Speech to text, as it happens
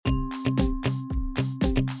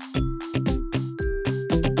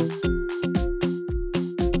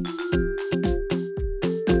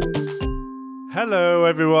Hello,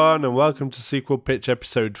 everyone, and welcome to Sequel Pitch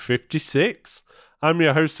episode 56. I'm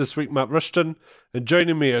your host this week, Matt Rushton, and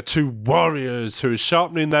joining me are two warriors who are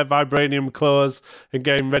sharpening their vibranium claws and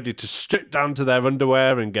getting ready to strip down to their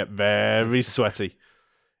underwear and get very sweaty.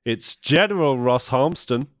 It's General Ross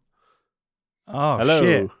Harmston. Oh, hello.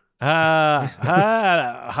 Shit.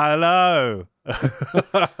 Hello.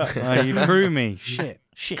 You threw me. Shit.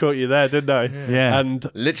 Caught you there, didn't I? Yeah. And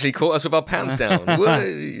Literally caught us with our pants down.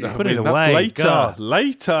 Whoa. Put it that's away. later. God.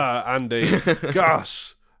 Later, Andy.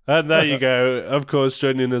 Gosh. And there you go. Of course,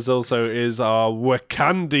 joining us also is our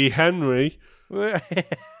Wakandi Henry.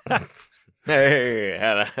 Hey,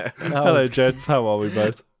 hello. Hello, gents. How are we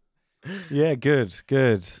both? Yeah, good.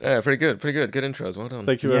 Yeah, pretty good. Good intros. Well done.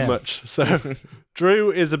 Thank you very Yeah. much. So,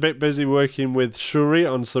 Drew is a bit busy working with Shuri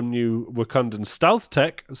on some new Wakandan stealth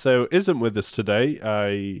tech, so isn't with us today,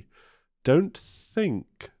 I don't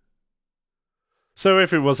think. So,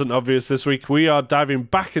 if it wasn't obvious this week, we are diving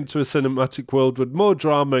back into a cinematic world with more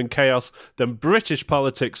drama and chaos than British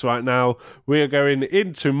politics right now. We are going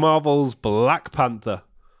into Marvel's Black Panther.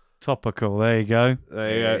 Topical. There you go.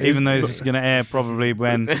 There you go. Even though this is going to air probably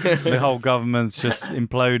when the whole government's just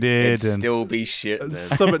imploded. It'd And still be shit then.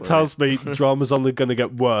 Something tells me drama's only going to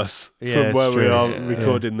get worse Yeah, from it's where we true. are Yeah.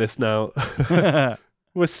 recording this now.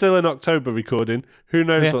 We're still in October recording. Who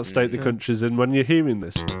knows Yeah. what state the country's in when you're hearing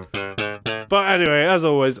this? But anyway, as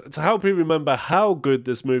always, to help you remember how good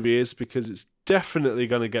this movie is, because it's definitely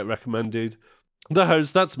going to get recommended, the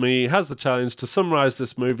host, that's me, has the challenge to summarise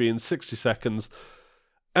this movie in 60 seconds.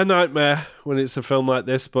 A nightmare when it's a film like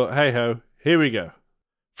this, but hey-ho, here we go.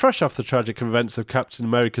 Fresh off the tragic events of Captain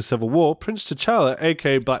America Civil War, Prince T'Challa,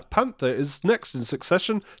 aka Black Panther, is next in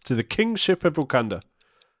succession to the kingship of Wakanda.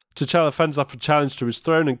 T'Challa fends off a challenge to his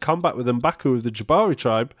throne in combat with M'Baku of the Jabari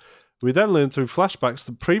tribe. We then learn through flashbacks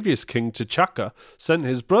the previous king, T'Chaka, sent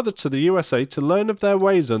his brother to the USA to learn of their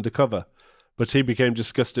ways undercover. But he became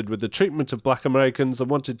disgusted with the treatment of black Americans and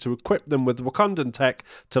wanted to equip them with Wakandan tech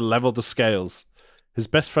to level the scales. His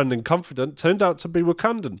best friend and confidant turned out to be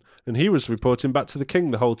Wakandan, and he was reporting back to the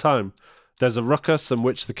king the whole time. There's a ruckus in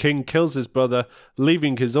which the king kills his brother,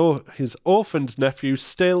 leaving his orphaned nephew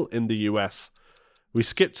still in the US. We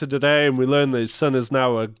skip to today and we learn that his son is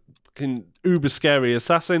now a uber scary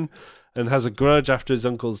assassin and has a grudge after his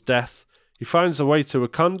uncle's death. He finds a way to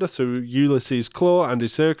Wakanda through Ulysses Claw and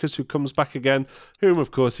his circus, who comes back again, whom of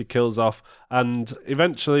course he kills off, and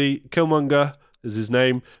eventually Killmonger is his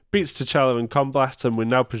name, beats T'Challa in combat, and we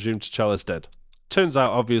now presume T'Challa's dead. Turns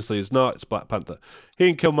out, obviously, he's not, it's Black Panther. He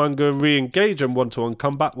and Killmonger re-engage in one-to-one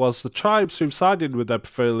combat, whilst the tribes who've sided with their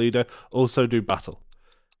preferred leader also do battle.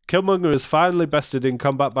 Killmonger is finally bested in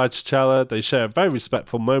combat by T'Challa. They share a very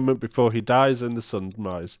respectful moment before he dies in the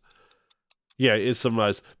sunrise. Yeah, it is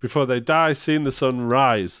sunrise. Before they die, seeing the sun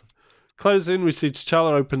rise. Closing, we see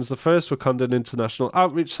T'Challa opens the first Wakandan International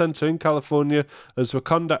Outreach Center in California as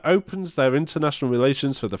Wakanda opens their international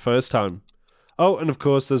relations for the first time. Oh, and of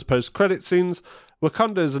course, there's post-credit scenes.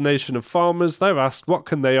 Wakanda is a nation of farmers. They're asked what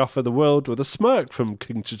can they offer the world with a smirk from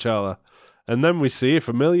King T'Challa. And then we see a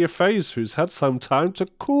familiar face who's had some time to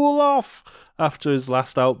cool off after his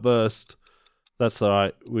last outburst. That's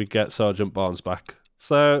alright, we get Sergeant Barnes back.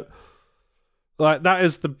 So, that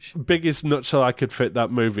is the biggest nutshell I could fit that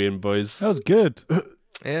movie in, boys. that was good.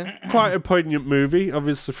 Yeah. Quite a poignant movie,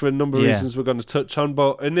 obviously for a number of Yeah. reasons we're going to touch on,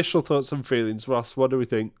 but initial thoughts and feelings. Ross, what do we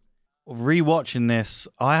think? Rewatching this,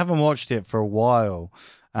 I haven't watched it for a while,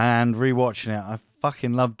 and rewatching it, I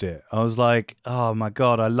fucking loved it. I was like, oh my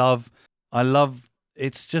God, I love,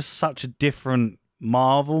 it's just such a different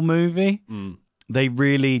Marvel movie. They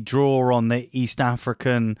really draw on the East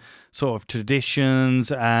African sort of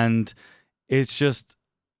traditions, and it's just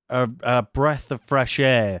a breath of fresh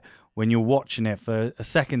air when you're watching it for a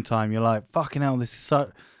second time. You're like, fucking hell, this is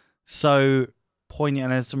so poignant,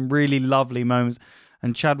 and there's some really lovely moments.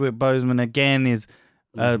 And Chadwick Boseman again is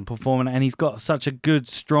performing, and he's got such a good,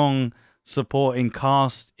 strong supporting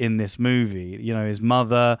cast in this movie. You know, his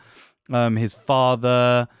mother, his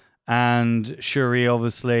father, and Shuri,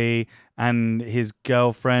 obviously, and his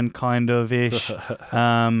girlfriend, kind of ish.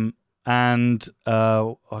 And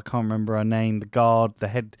I can't remember her name. The guard, the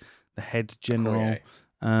head general.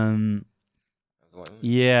 Okoye.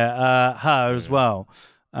 Her as well.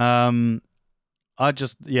 I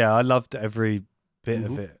loved every bit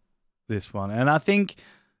of it. This one, and I think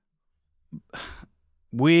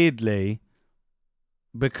weirdly,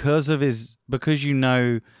 because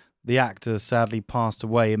the actor sadly passed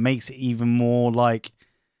away, it makes it even more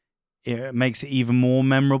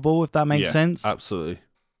memorable, if that makes sense. Absolutely.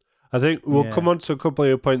 I think we'll come on to a couple of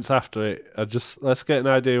your points after it. Let's get an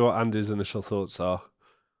idea what Andy's initial thoughts are.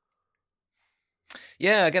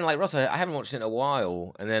 Yeah, again, like Ross, I haven't watched it in a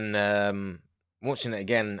while, and then watching it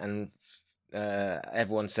again, and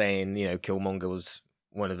everyone's saying, Killmonger was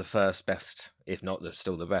one of the first best, if not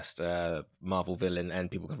still the best, Marvel villain, and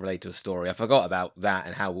people can relate to the story. I forgot about that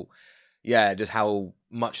and how, just how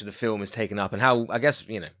much of the film is taken up, and how, I guess,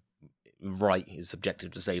 right is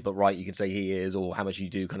subjective to say, but right you can say he is, or how much you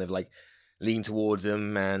do kind of like lean towards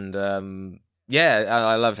him, and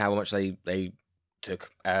I loved how much they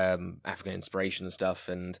took African inspiration and stuff,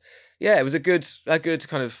 and it was a good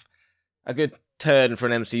turn for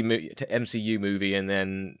an MCU movie, and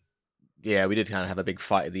then we did kind of have a big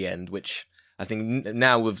fight at the end, which I think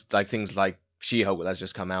now with like things like She-Hulk that's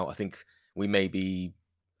just come out, I think we may be,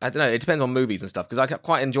 I don't know, it depends on movies and stuff, because I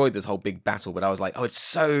quite enjoyed this whole big battle, but I was like, oh, it's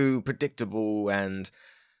so predictable, and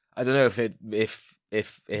I don't know if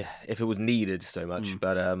it was needed so much,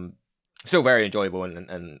 but still very enjoyable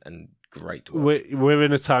and great to watch. We're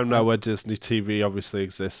in a time now where Disney TV obviously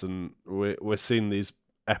exists, and we're seeing these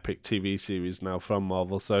epic TV series now from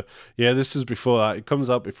Marvel. So this is before that. It comes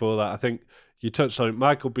out before that. I think you touched on it.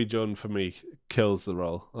 Michael B. Jordan for me kills the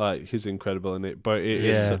role. Like, he's incredible in it, but it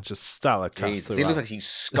is such a stellar cast. He looks like he's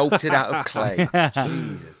sculpted out of clay.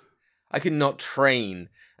 Jesus, I could not train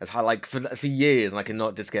as high for years, and I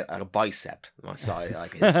cannot just get a bicep my size,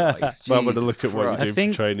 like his size. Well, I'm gonna look at what you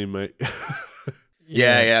do for training, mate.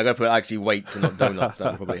 I gotta put actually weights and not donuts.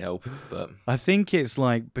 That would probably help. But I think it's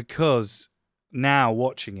like, because now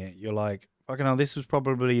watching it, you're like, fucking hell, this was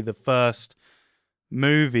probably the first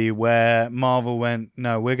movie where Marvel went,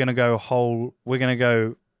 no, we're gonna go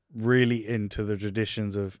really into the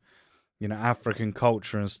traditions of, African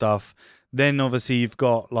culture and stuff. Then obviously you've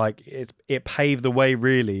got like, it paved the way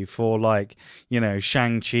really for like,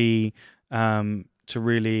 Shang-Chi to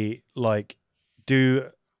really like do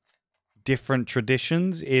different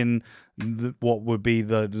traditions in what would be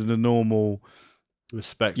the normal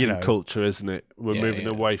respecting culture, isn't it? We're moving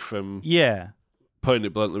away from putting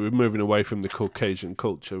it bluntly, we're moving away from the Caucasian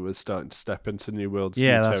culture. We're starting to step into new worlds.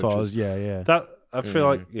 Yeah, new that's what I was. That I feel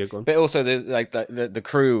like go on. But also the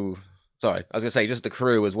crew. Sorry, I was gonna say just the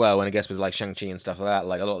crew as well. And I guess with like Shang-Chi and stuff like that,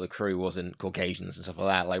 like a lot of the crew wasn't Caucasians and stuff like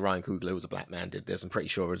that. Like Ryan Coogler was a black man, did this. I'm pretty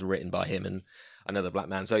sure it was written by him and another black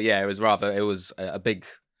man. So it was a big.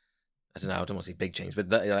 I don't know. I don't want to say big change, but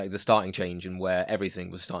the starting change in where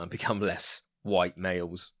everything was starting to become less white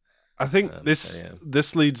males. I think this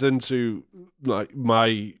leads into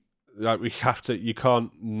you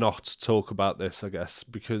can't not talk about this, I guess,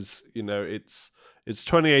 because it's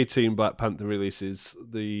 2018 Black Panther releases.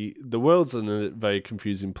 The world's in a very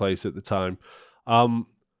confusing place at the time.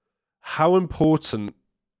 How important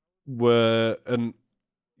were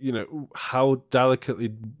how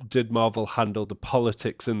delicately did Marvel handle the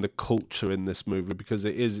politics and the culture in this movie? Because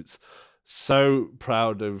it's so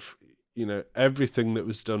proud of everything that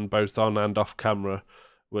was done both on and off camera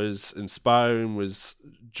was inspiring, was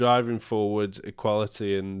driving forward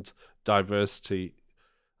equality and diversity.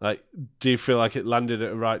 Like, do you feel like it landed at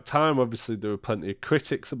the right time? Obviously, there were plenty of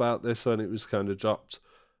critics about this when it was kind of dropped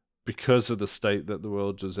because of the state that the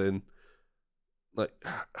world was in. Like,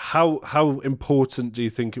 how important do you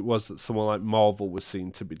think it was that someone like Marvel was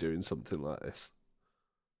seen to be doing something like this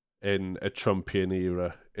in a Trumpian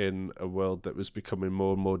era, in a world that was becoming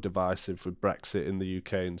more and more divisive with Brexit in the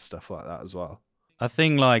UK and stuff like that as well? I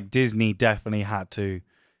think like Disney definitely had to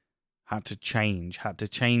change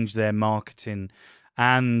their marketing,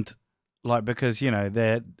 and like, because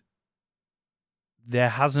there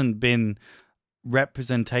hasn't been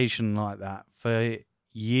representation like that for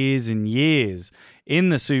years and years in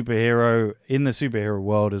the superhero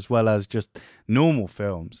world, as well as just normal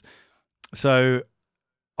films. So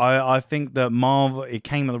I think that it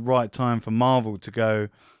came at the right time for Marvel to go,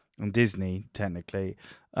 and Disney technically,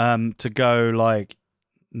 to go like,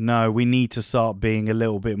 no, we need to start being a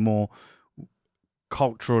little bit more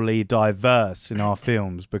culturally diverse in our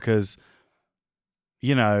films, because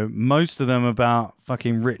most of them about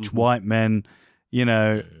fucking rich white men, who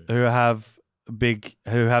have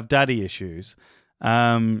daddy issues,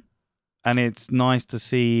 and it's nice to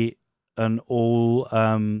see an all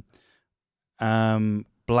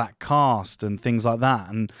black cast and things like that,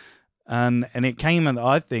 and I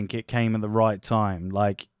think it came at the right time.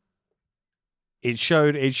 Like, it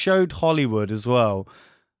showed Hollywood as well,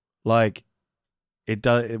 like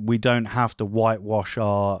we don't have to whitewash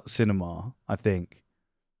our cinema, I think,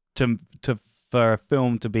 for a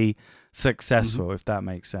film to be successful, if that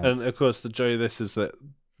makes sense. And of course, the joy of this is that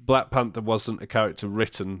Black Panther wasn't a character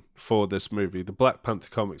written for this movie. The Black Panther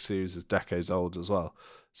comic series is decades old as well,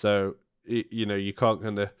 so you can't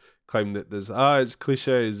kind of claim that there's it's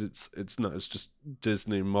cliches. It's not. It's just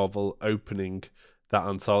Disney and Marvel opening that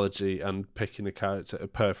anthology and picking a character at a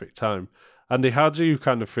perfect time. Andy, how do you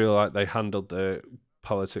kind of feel like they handled the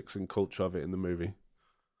politics and culture of it in the movie?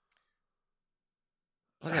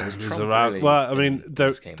 Well, yeah, it was It was Trump, around. really, Well, I when mean,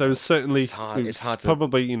 this there came was out. certainly It's hard. It's hard to.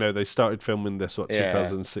 probably, you know, they started filming this Yeah.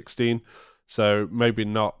 2016, so maybe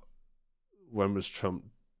not. When was Trump?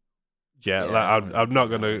 Yeah, Yeah, like, I don't I'm not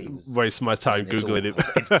know going when he to was- waste my time It's googling all- it.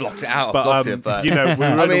 It's blocked it out. I've but blocked it, but you know, we were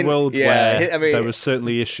I in mean, a world yeah, where I mean- there were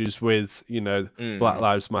certainly issues with, you know, Black Mm.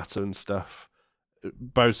 Lives Matter and stuff,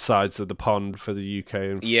 both sides of the pond for the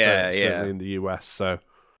UK and Yeah, certainly yeah. in the US. So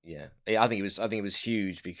Yeah, I think it was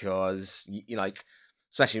huge because you know, like,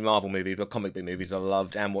 especially Marvel movies, but comic book movies are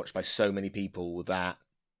loved and watched by so many people that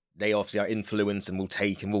they obviously are influenced and will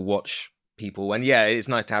take and will watch people. And yeah, it's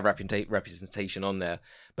nice to have representation on there,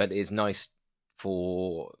 but it's nice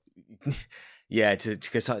for yeah to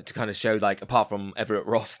kind of show, like, apart from Everett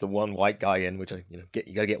Ross, the one white guy in, which you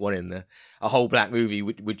gotta get one in there, a whole black movie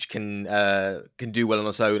which can do well on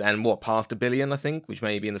its own, and what, past $1 billion, I think, which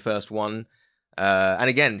may be in the first one. And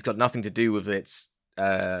again, it's got nothing to do with its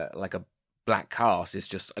like a black cast. It's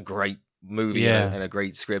just a great movie and a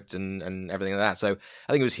great script and everything like that. So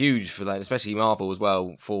I think it was huge for, like, especially Marvel as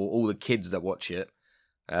well, for all the kids that watch it,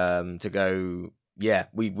 to go, yeah,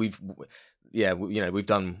 we've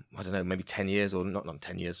done, I don't know, maybe 10 years, or not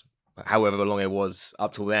 10 years, but however long it was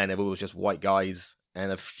up till then, it was just white guys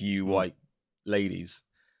and a few white ladies.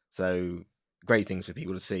 So great things for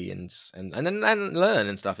people to see and learn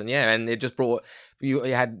and stuff. And yeah, and it just brought, you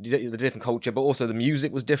had the different culture, but also the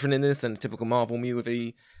music was different in this than a typical Marvel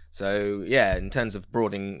movie. So yeah, in terms of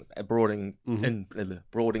broadening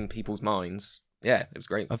people's minds, yeah, it was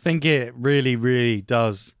great. I think it really, really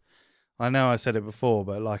does. I know I said it before,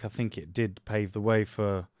 but like, I think it did pave the way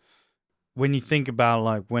for, when you think about,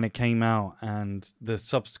 like, when it came out and the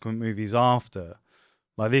subsequent movies after,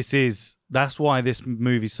 like, that's why this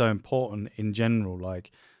movie's so important in general,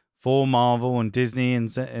 like, for Marvel and Disney, in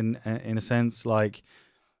a sense, like,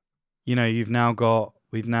 you know, we've now got,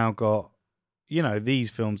 you know,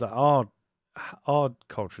 these films that are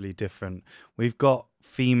culturally different. We've got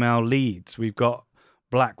female leads. We've got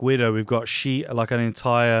Black Widow. We've got like an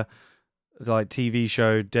entire, like, TV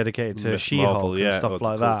show dedicated to Miss She-Hulk Marvel, and stuff or the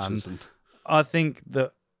like that. cultures And I think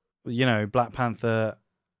that, you know, Black Panther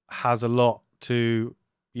has a lot to,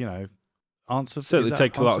 you know, answer. certainly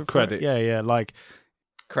take a lot of credit. Yeah, like,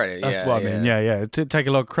 Credit, that's what I mean. Yeah, to take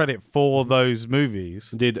a lot of credit for those movies.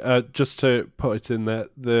 Indeed. Just to put it in there,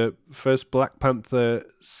 the first Black Panther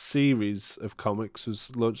series of comics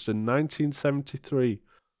was launched in 1973.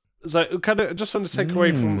 So kind of just want to take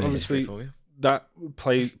away from, obviously, that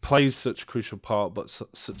plays such a crucial part, but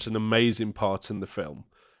such an amazing part in the film.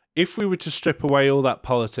 If we were to strip away all that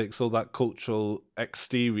politics, all that cultural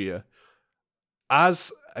exterior,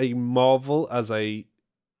 as a Marvel, as a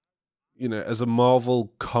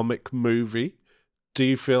Marvel comic movie, do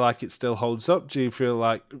you feel like it still holds up? Do you feel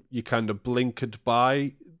like you kind of blinkered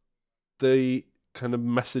by the kind of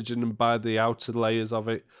messaging and by the outer layers of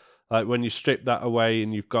it? Like, when you strip that away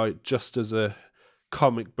and you've got it just as a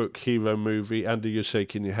comic book hero movie, Andy, you're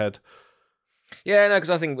shaking your head. Yeah, no, because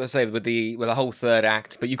I think, let's say, with the whole third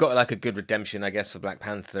act, but you've got, like, a good redemption, I guess, for Black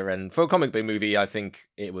Panther, and for a comic book movie, I think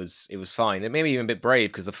it was fine. It made me even a bit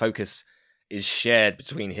brave because the focus is shared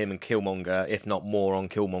between him and Killmonger, if not more on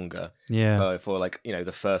Killmonger. Yeah. For, like, you know,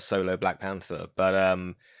 the first solo Black Panther. But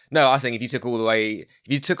no, I think if you took all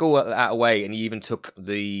that away, and you even took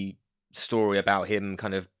the story about him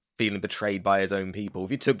kind of feeling betrayed by his own people,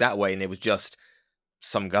 if you took that away and it was just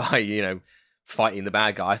some guy, you know, fighting the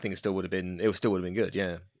bad guy, I think it still would have been good.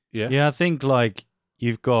 Yeah, I think, like,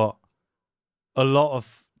 you've got a lot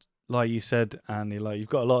of, like you said, Andy, like, you've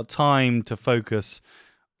got a lot of time to focus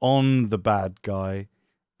on the bad guy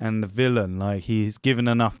and the villain. Like, he's given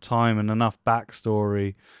enough time and enough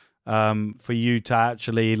backstory for you to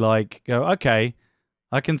actually, like, go, okay,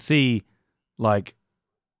 I can see, like,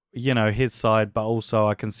 you know, his side, but also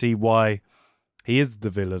I can see why he is the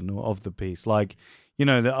villain of the piece. Like, you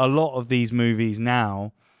know, a lot of these movies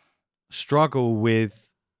now struggle with,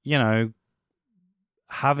 you know,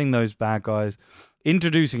 having those bad guys,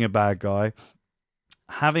 introducing a bad guy,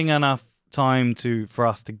 having enough time for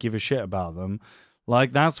us to give a shit about them.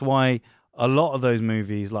 Like, that's why a lot of those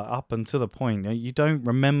movies, like, up until the point, you don't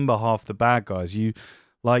remember half the bad guys. You've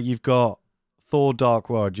got Thor: Dark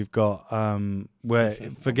World, you've got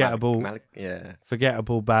forgettable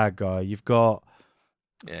bad guy. You've got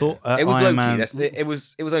Thor, it was Iron Loki. Man. It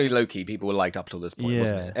was only Loki people were liked up till this point,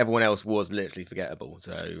 wasn't it? Everyone else was literally forgettable.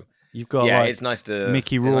 So you've got, like, it's nice to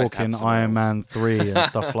Mickey Rourke in Iron Man 3 and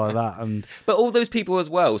stuff like that. And but all those people as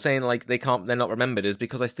well saying, like, they're not remembered, is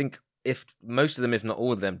because I think if most of them, if not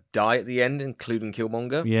all of them, die at the end, including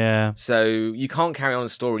Killmonger. Yeah. So you can't carry on the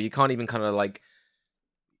story. You can't even kind of like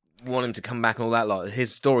want him to come back and all that lot.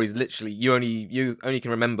 His story is literally you only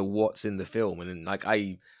can remember what's in the film, and then, like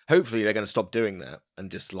hopefully they're going to stop doing that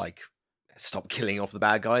and just like stop killing off the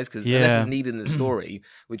bad guys, because unless it's needed in the story,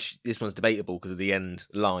 which this one's debatable because of the end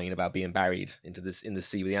line about being buried in the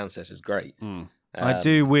sea with the ancestors. Great. I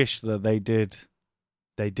do wish that they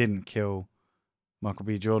didn't kill Michael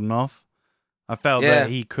B. Jordan off. I felt that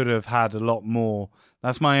he could have had a lot more.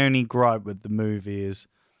 That's my only gripe with the movie is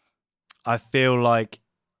I feel like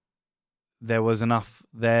there was enough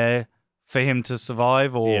there for him to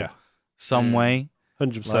survive or some way.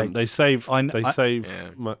 100%. Like, They save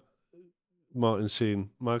Yeah. Martin Sheen.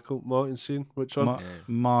 Michael Martin Sheen? Which one?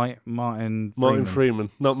 Martin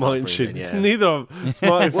Freeman. Not Martin Sheen. Freeman, It's yeah. neither of them. It's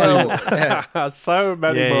Martin Freeman. So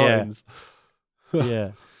many Martins.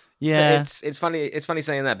 Yeah. So it's funny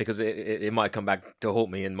saying that because it might come back to haunt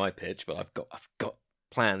me in my pitch, but I've got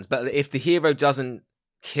plans. But if the hero doesn't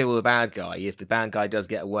kill the bad guy, if the bad guy does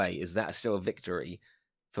get away, is that still a victory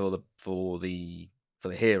for the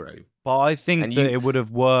hero? But I think that it would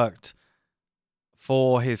have worked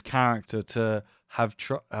for his character to have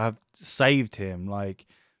saved him, like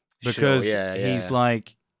because he's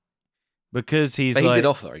like because he's. But like, he did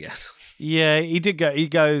offer, I guess. Yeah, he did go. He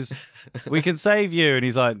goes, "We can save you," and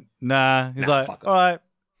he's like, "Nah." He's like, "All right,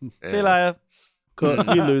 see you later."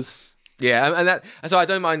 You lose. Yeah, and so I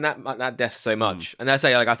don't mind that death so much. And I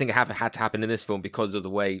say, like, I think it had to happen in this film because of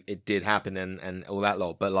the way it did happen and all that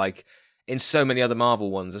lot. But like in so many other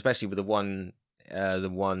Marvel ones, especially with the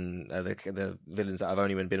villains that have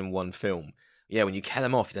only been in one film. Yeah, when you kill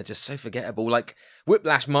them off, they're just so forgettable. Like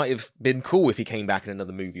Whiplash might have been cool if he came back in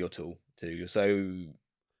another movie or two. So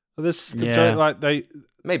this the joke, like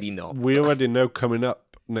maybe not. We already know coming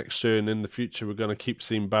up next year and in the future we're going to keep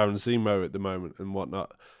seeing Baron Zemo at the moment and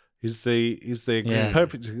whatnot. He's the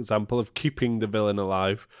perfect example of keeping the villain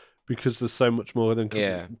alive because there's so much more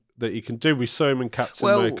that he can do. We saw him in Captain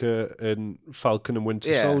America and Falcon and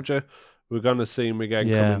Winter Soldier. We're going to see him again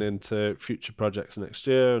coming into future projects next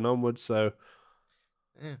year and onwards. So,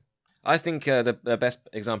 I think the best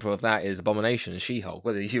example of that is Abomination and She-Hulk.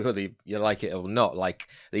 Whether you like it or not, like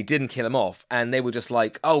they didn't kill him off, and they were just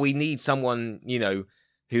like, "Oh, we need someone,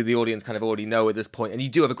 who the audience kind of already know at this point." And you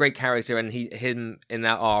do have a great character, and him in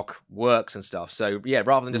that arc works and stuff. So yeah,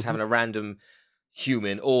 rather than just having a random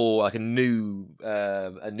human or like a new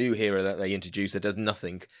hero that they introduce that does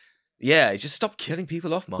nothing. Yeah, just stop killing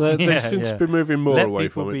people off, Mark. They seem to be moving more away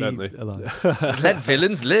from it, don't they? Let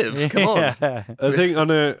villains live. Come on. I think on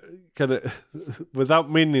a kind of, without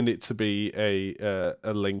meaning it to be a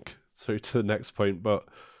link through to the next point, but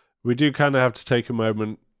we do kind of have to take a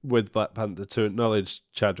moment with Black Panther to acknowledge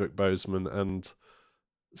Chadwick Boseman and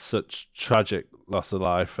such tragic loss of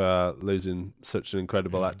life, losing such an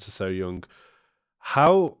incredible actor so young.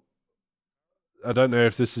 I don't know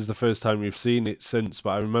if this is the first time you've seen it since, but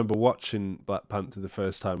I remember watching Black Panther the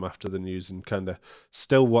first time after the news and kind of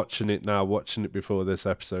still watching it now, watching it before this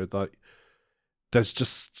episode. Like, there's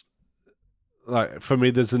just, like, for me,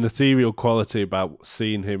 there's an ethereal quality about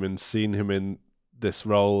seeing him in this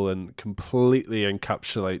role, and completely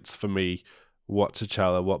encapsulates for me what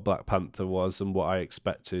T'Challa, what Black Panther was, and what I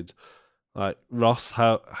expected. Like, Ross,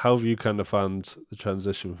 how have you kind of found the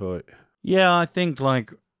transition for it? Yeah, I think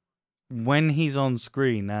like when he's on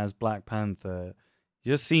screen as Black Panther, he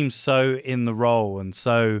just seems so in the role and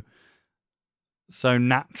so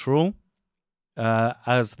natural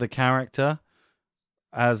as the character,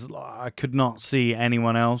 as I could not see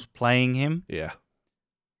anyone else playing him. Yeah.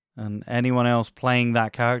 And anyone else playing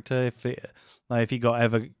that character, if he got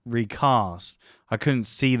ever recast, I couldn't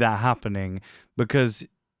see that happening because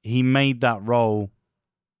he made that role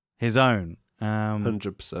his own.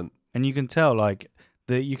 100%. And you can tell,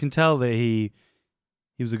 that he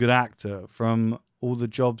was a good actor from all the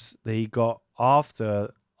jobs that he got after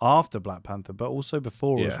Black Panther, but also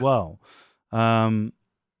before as well.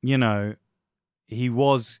 He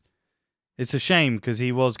was. It's a shame because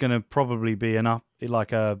he was going to probably be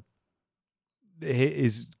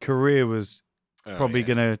his career was probably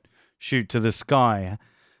going to shoot to the sky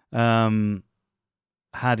had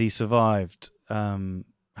he survived.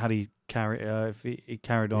 Had he if he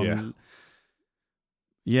carried on.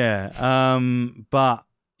 But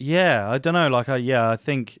yeah, I don't know. I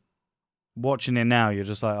think watching it now, you're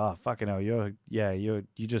just like, oh fucking hell, you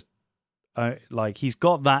just he's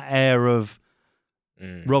got that air of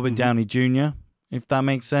Robert Downey Jr., if that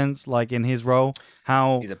makes sense. Like in his role,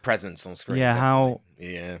 how he's a presence on screen. Yeah,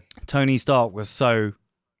 definitely. how Tony Stark was so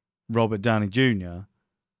Robert Downey Jr.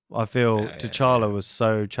 I feel Yeah, yeah, T'Challa yeah. was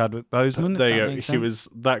so Chadwick Boseman. There if you that go. makes He sense. was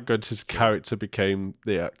that good. His character became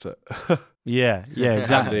the actor. Yeah, Andy,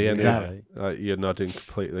 exactly, anyway, exactly. you're nodding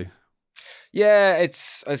completely. Yeah,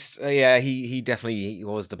 yeah. He definitely he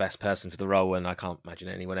was the best person for the role, and I can't imagine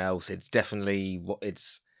anyone else. It's definitely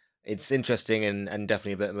it's interesting and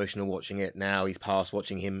definitely a bit emotional watching it now. He's past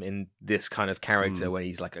watching him in this kind of character when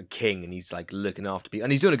he's like a king and he's like looking after people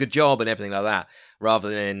and he's doing a good job and everything like that, rather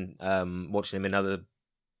than watching him in other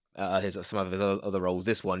some of his other roles.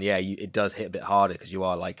 This one, yeah, it does hit a bit harder because you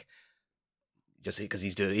are like just because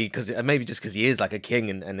he's doing because maybe just because he is like a king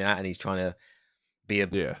and he's trying to be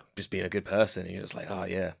Yeah. just being a good person. And you're just like, oh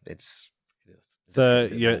yeah, it does hit a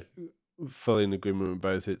bit Yeah, more. fully in agreement with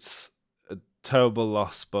both. It's a terrible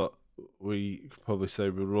loss, but we could probably say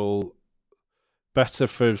we're all better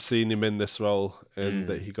for seeing him in this role and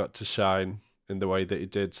that he got to shine in the way that he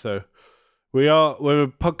did. So we're a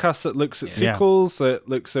podcast that looks at Yeah. sequels, that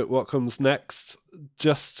looks at what comes next.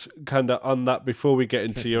 Just kind of on that, before we get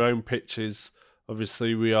into your own pitches,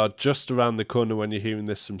 obviously we are just around the corner when you're hearing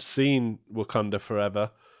this from seeing Wakanda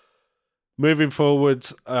Forever. Moving forward,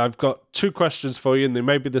 I've got 2 questions for you, and they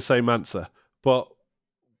may be the same answer. But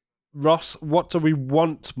Ross, what do we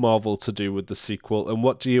want Marvel to do with the sequel, and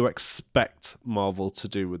what do you expect Marvel to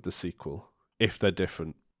do with the sequel, if they're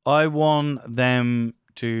different? I want them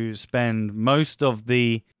to spend most of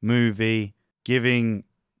the movie giving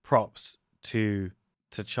props to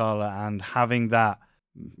T'Challa and having that,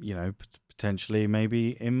 potentially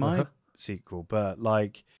maybe in my sequel, but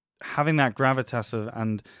like having that gravitas of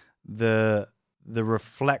and the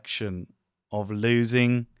reflection of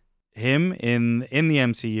losing him in the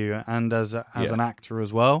MCU and as an actor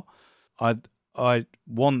as well. I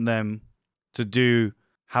want them to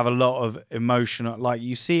have a lot of emotional, like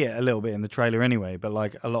you see it a little bit in the trailer anyway, but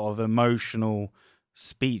like a lot of emotional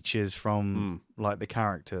speeches from like the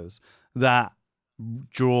characters that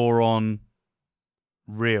draw on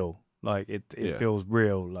real, like it feels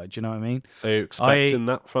real. Like, do you know what I mean? Are you expecting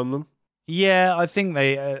that from them? Yeah, I think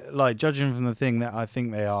they like, judging from the thing that I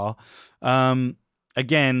think they are.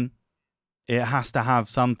 Again, it has to have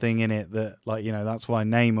something in it that, like, that's why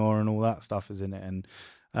Namor and all that stuff is in it,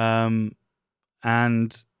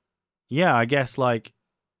 and yeah, I guess like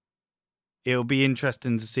it'll be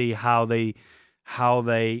interesting to see how they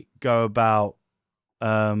go about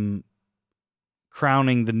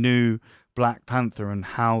crowning the new Black Panther and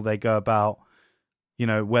how they go about,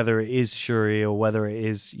 whether it is Shuri or whether it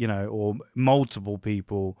is, or multiple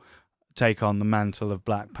people take on the mantle of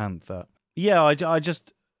Black Panther. Yeah, I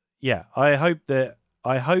hope that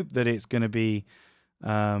it's going to be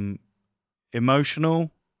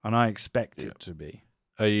emotional, and I expect it to be.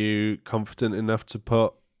 Are you confident enough to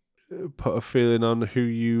put a feeling on who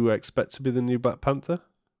you expect to be the new Black Panther?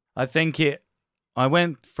 I think I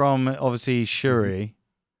went from obviously Shuri,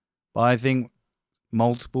 but I think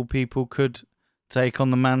multiple people could take on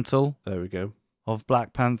the mantle. There we go. Of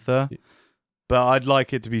Black Panther, but I'd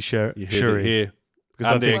like it to be Shuri. You heard it here.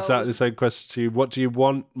 Because Andy, exactly the same question to you. What do you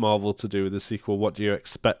want Marvel to do with the sequel? What do you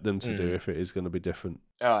expect them to do if it is going to be different?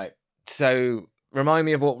 All right. So remind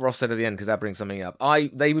me of what Ross said at the end, because that brings something up.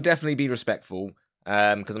 They would definitely be respectful,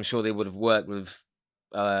 because I'm sure they would have worked with.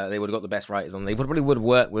 They would have got the best writers on. They probably would have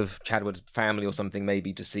worked with Chadwick's family or something,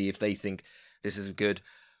 maybe, to see if they think this is good.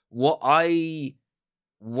 What I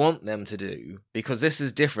want them to do, because this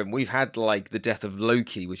is different. We've had like the death of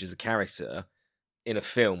Loki, which is a character in a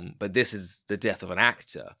film, but this is the death of an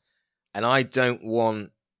actor, and I don't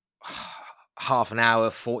want half an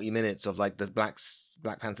hour, 40 minutes of like the Black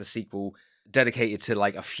Panther sequel dedicated to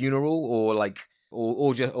like a funeral or like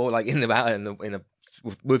or like in a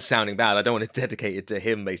with sounding bad. I don't want to dedicate it to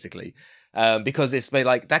him, basically, because it's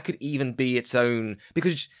like that could even be its own,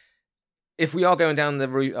 because if we are going down the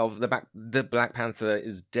route of the Black Panther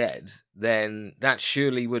is dead, then that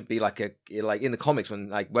surely would be like in the comics when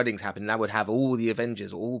like weddings happen, that would have all the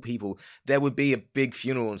Avengers, all people. There would be a big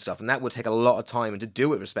funeral and stuff, and that would take a lot of time. And to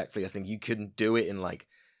do it respectfully, I think you couldn't do it in like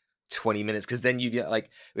 20 minutes, because then you get like,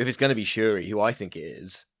 if it's going to be Shuri, who I think it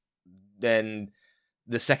is, then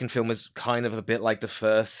the second film is kind of a bit like the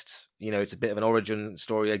first. It's a bit of an origin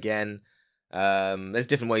story again. There's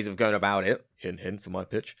different ways of going about it. Hint, hint for my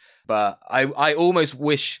pitch. But I almost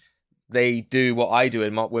wish they do what I do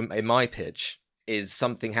in my pitch, is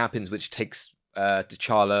something happens which takes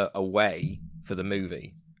T'Challa away for the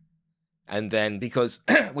movie, and then because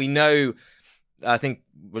we know, I think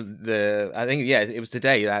it was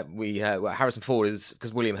today that we Harrison Ford is,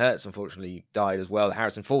 because William Hurt unfortunately died as well.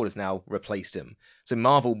 Harrison Ford has now replaced him. So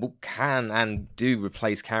Marvel can and do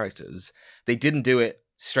replace characters. They didn't do it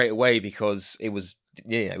straight away because it was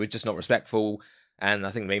just not respectful, and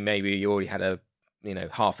I think maybe you already had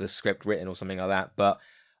half the script written or something like that. But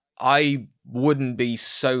I wouldn't be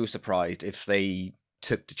so surprised if they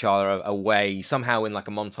took T'Challa away somehow in like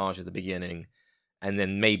a montage at the beginning, and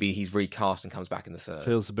then maybe he's recast and comes back in the third.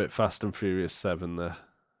 Feels a bit Fast and Furious 7 there.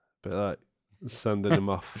 But like sending him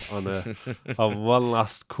off on one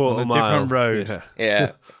last quarter mile. Different road.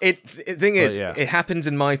 Yeah. The thing is, it happens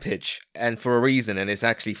in my pitch, and for a reason, and it's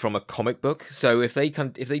actually from a comic book. So if they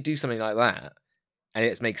do something like that, and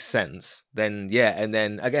it makes sense, then and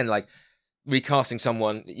then again, like recasting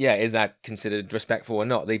someone, is that considered respectful or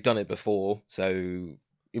not? They've done it before, so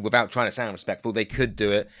without trying to sound respectful, they could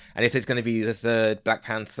do it. And if it's going to be the third Black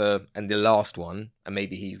Panther and the last one, and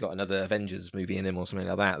maybe he's got another Avengers movie in him or something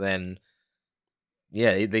like that, then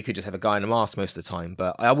they could just have a guy in a mask most of the time.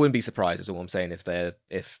 But I wouldn't be surprised, is all I'm saying,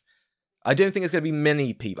 if I don't think it's going to be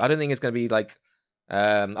many people. I don't think it's going to be like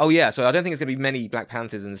so I don't think it's going to be many Black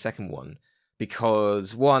Panthers in the second one,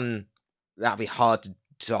 because one, that'd be hard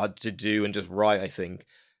to do and just write, I think.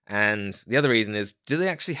 And the other reason is, do they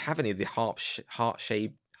actually have any of the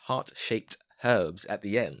heart-shaped herbs at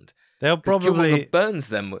the end? They'll probably burns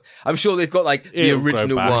them. I'm sure they've got like the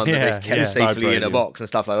original one that they've kept safely in a box and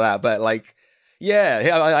stuff like that. But like,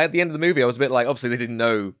 at the end of the movie, I was a bit like, obviously they didn't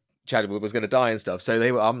know Chadwick was going to die and stuff. So they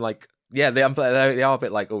are a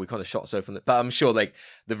bit like, oh, we kind of shot so from the. But I'm sure like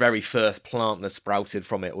the very first plant that sprouted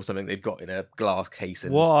from it or something, they've got in a glass case,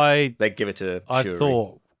 and they give it to Shuri. I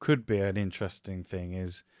thought could be an interesting thing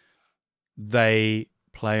is they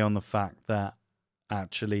play on the fact that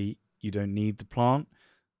actually you don't need the plant.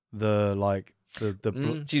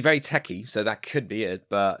 She's very techie, so that could be it.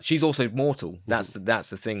 But she's also mortal. That's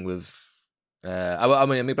the thing with. I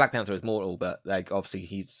mean, Black Panther is mortal, but like obviously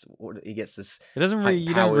he gets this. It doesn't really.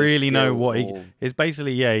 You don't really know what he. It's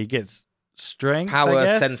basically he gets strength, power, I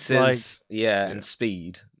guess, senses, and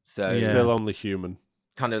speed. So still only human.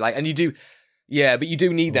 Kind of like, and you do. Yeah, but you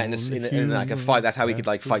do need that in like a fight. That's how he could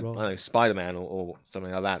like fight, I don't know, Spider-Man or something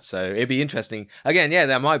like that. So it'd be interesting. Again,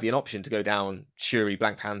 there might be an option to go down Shuri,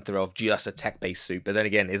 Black Panther of just a tech-based suit. But then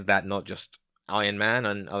again, is that not just Iron Man?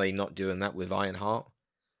 And are they not doing that with Ironheart?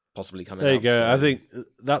 Possibly coming there up. There you go. So. I think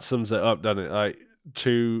that sums it up, doesn't it? Like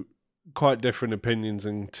two quite different opinions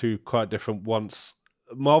and two quite different wants.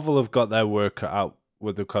 Marvel have got their work cut out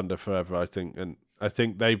with Wakanda Forever, I think. And I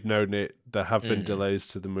think they've known it. There have been delays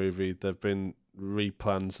to the movie. There have been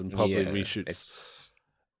replans and probably reshoots.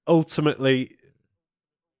 Ultimately,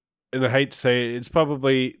 and I hate to say it, it's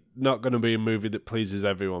probably not going to be a movie that pleases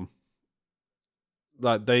everyone.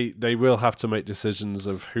 Like they will have to make decisions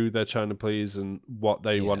of who they're trying to please and what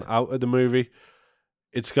they want out of the movie.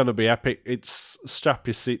 It's going to be epic. It's strap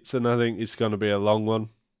your seats, and I think it's going to be a long one.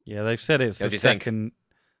 Yeah, they've said it's the second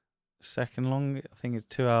long. I think it's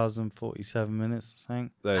 2 hours and 47 minutes or something.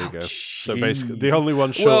 There you go. So basically, the only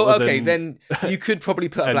one shorter then you could probably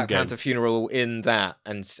put a Black Panther funeral in that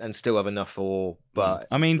and still have enough for. But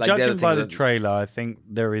I mean, judging by the trailer, I think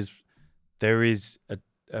there is a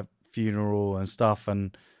funeral and stuff,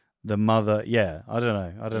 and the mother. Yeah, I don't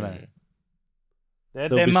know.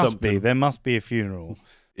 There must be a funeral.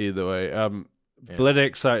 Either way, bloody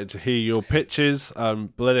excited to hear your pitches. I'm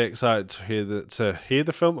bloody excited to hear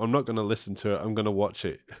the film. I'm not going to listen to it. I'm going to watch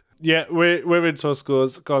it. Yeah, we're into our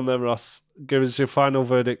scores. Go on then, Ross. Give us your final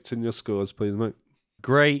verdict and your scores, please, mate.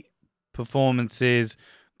 Great performances,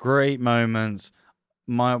 great moments.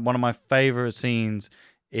 One of my favorite scenes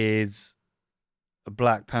is a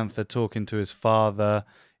Black Panther talking to his father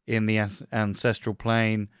in the ancestral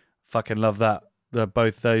plane. Fucking love that.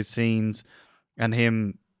 Both those scenes, and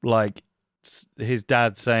him like his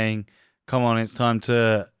dad saying, "Come on, it's time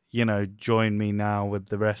to join me now with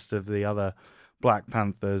the rest of the other Black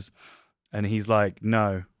Panthers," and he's like,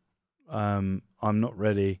 "No, I'm not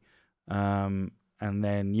ready." And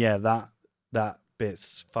then that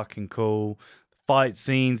bit's fucking cool. Fight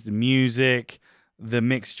scenes, the music, the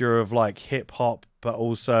mixture of like hip hop, but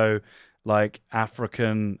also like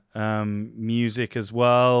African music as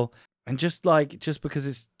well, and just because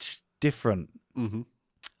it's different. Mm-hmm.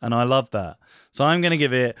 And I love that. So I'm going to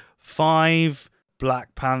give it 5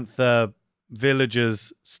 Black Panther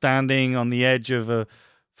villagers standing on the edge of a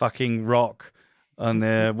fucking rock, and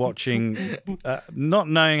they're watching, not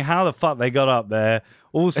knowing how the fuck they got up there.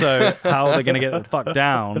 Also, how they're going to get the fuck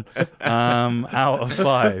down, out of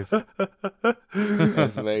 5.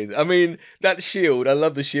 That's amazing. I mean, that shield, I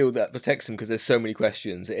love the shield that protects them because there's so many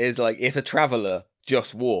questions. It is like if a traveller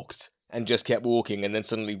just walked and just kept walking and then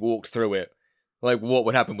suddenly walked through it, like, what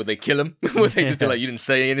would happen? Would they kill him? Would they just be like, you didn't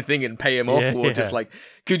say anything and pay him off? Or just like,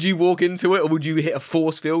 could you walk into it? Or would you hit a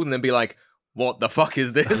force field and then be like, what the fuck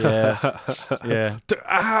is this? Yeah. Yeah.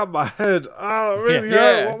 My head. Oh, it really Yeah.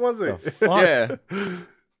 hurt. What was it? The fuck? Yeah.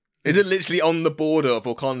 Is it literally on the border of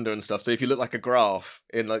Wakanda and stuff? So if you look like a graph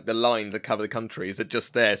in like the lines that cover the country, is it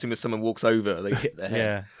just there? As soon as someone walks over, they hit their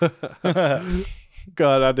head. Yeah.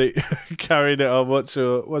 God, Andy, carrying it on. What's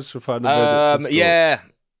your final verdict? Yeah.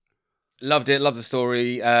 Loved it. Loved the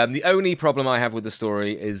story. The only problem I have with the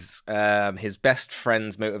story is his best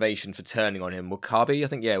friend's motivation for turning on him. Wakabi, I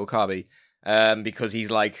think. Yeah, Wakabi. Because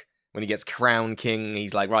he's like, when he gets crowned king,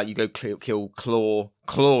 he's like, right, you go kill Claw.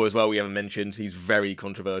 Claw as well, we haven't mentioned. He's very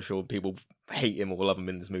controversial. People hate him or love him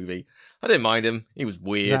in this movie. I didn't mind him. He was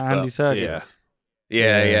weird. Is that Andy but Serkis?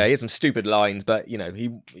 yeah. He had some stupid lines, but, you know, he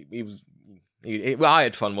was... well, I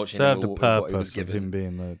had fun watching Served him. the what he was purpose of given. him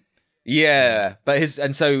being the... Yeah, but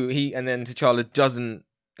then T'Challa doesn't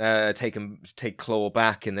take Claw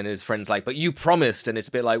back, and then his friend's like, but you promised, and it's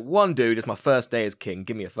a bit like, one, dude, it's my first day as king,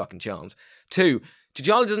 give me a fucking chance. Two,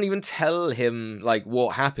 T'Challa doesn't even tell him like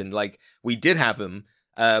what happened. Like, we did have him,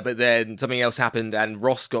 but then something else happened, and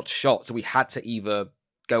Ross got shot, so we had to either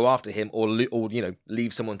go after him or you know,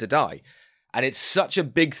 leave someone to die. And it's such a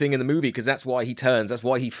big thing in the movie because that's why he turns, that's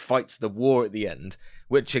why he fights the war at the end.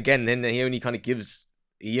 Which again, then he only gives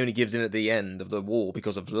in at the end of the war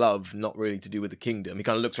because of love, not really to do with the kingdom. He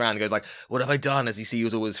kind of looks around and goes like, what have I done, as he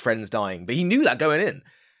sees all his friends dying. But he knew that going in.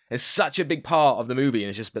 It's such a big part of the movie, and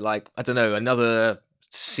it's just been like, I don't know, another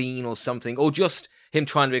scene or something, or just him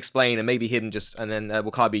trying to explain, and maybe him just, and then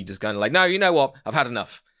Wakabi just going like, no, you know what, I've had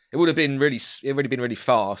enough. It would have been really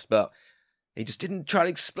fast, but he just didn't try to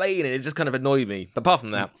explain it. It just kind of annoyed me. But apart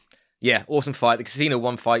from that, yeah, awesome fight. The casino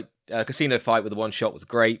fight with the one shot was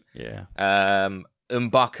great. Yeah.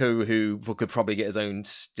 M'Baku, who could probably get his own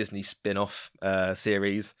Disney spin-off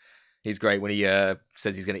series. He's great when he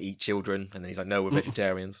says he's going to eat children, and then he's like, no, we're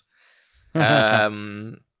vegetarians. Yeah,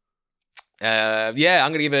 I'm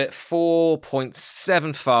going to give it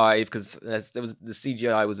 4.75 because there was the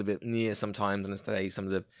CGI was a bit near sometimes, and say some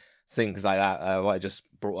of the things like that what I just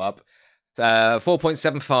brought up.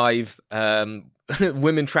 4.75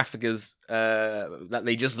 women traffickers that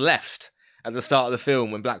they just left at the start of the film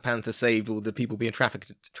when Black Panther saved all the people being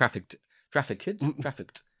trafficked.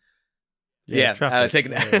 Yeah,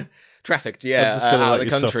 taken trafficked. Yeah, I'm just gonna out let of you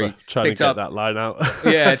the country. suffer trying to Picked get up that line out.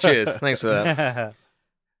 Yeah, cheers. Thanks for that.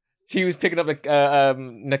 She was picking up his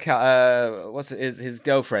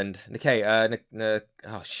girlfriend, Nikkei.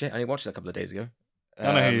 Oh shit! I only watched it a couple of days ago.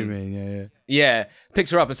 I know who you mean. Yeah. Yeah, picked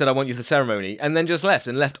her up and said, "I want you for the ceremony," and then just left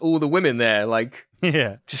all the women there, like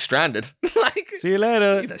Yeah. just stranded. Like, See you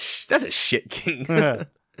later. that's a shit king.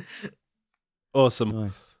 Awesome.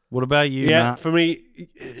 Nice. What about you, Yeah, Matt? for me,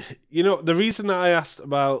 you know, the reason that I asked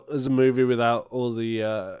about as a movie without all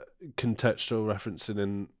the contextual referencing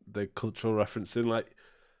and the cultural referencing, like,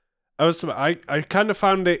 I kind of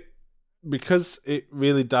found it, because it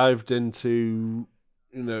really dived into,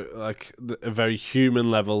 you know, like a very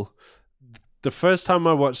human level. The first time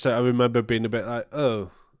I watched it, I remember being a bit like,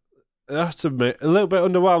 oh, I have to admit, a little bit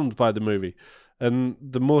underwhelmed by the movie. And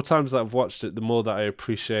the more times that I've watched it, the more that I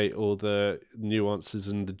appreciate all the nuances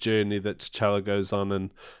and the journey that T'Challa goes on,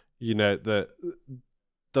 and, you know, the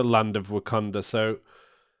land of Wakanda. So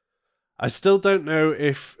I still don't know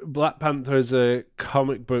if Black Panther as a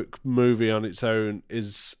comic book movie on its own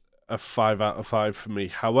is a 5 out of 5 for me.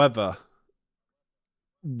 However,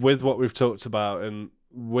 with what we've talked about, and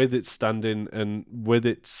with its standing, and with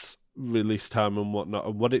its release time and whatnot,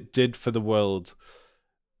 and what it did for the world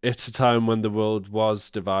at a time when the world was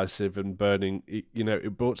divisive and burning, you know,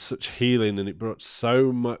 it brought such healing, and it brought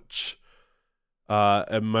so much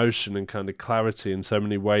emotion and kind of clarity in so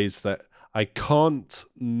many ways that I can't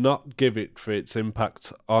not give it, for its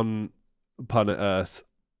impact on planet Earth,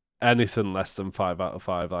 anything less than 5 out of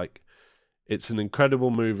 5. Like, it's an incredible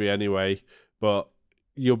movie anyway, but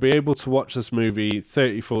you'll be able to watch this movie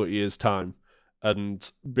 30, 40 years' time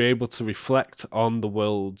and be able to reflect on the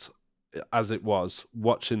world as it was,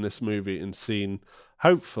 watching this movie and seeing,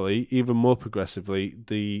 hopefully, even more progressively,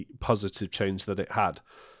 the positive change that it had.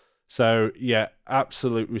 So, yeah,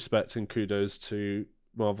 absolute respect and kudos to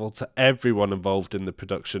Marvel, to everyone involved in the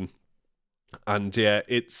production. And, yeah,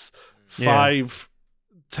 it's 5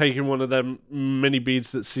 taking one of them mini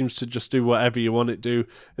beads that seems to just do whatever you want it to,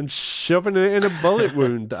 and shoving it in a bullet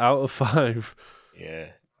wound out of 5. Yeah.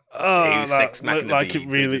 Oh, Deus Ex Machina like it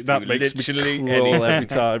beads, really, just that do makes me literally crawl every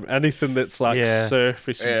time. Anything that's like Yeah.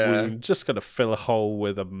 surface Yeah. wound, just gotta fill a hole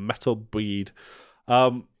with a metal bead.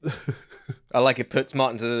 I like it puts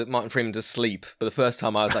Martin Freeman to sleep, but the first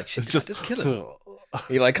time I was like, shit, just kill him.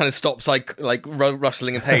 He like kind of stops like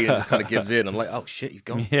rustling in pain and just kind of gives in. I'm like, oh shit, he's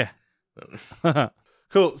gone. Yeah.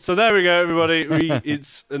 Cool. So there we go, everybody.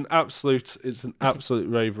 It's an absolute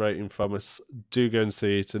rave rating from us. Do go and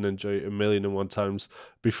see it and enjoy it 1,000,001 times.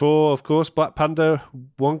 Before, of course, Black Panda.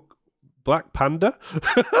 Black Panther.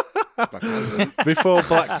 Before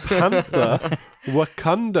Black Panther,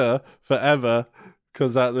 Wakanda Forever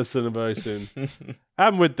comes out in the cinema very soon.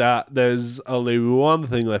 And with that, there's only one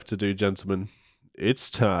thing left to do, gentlemen. It's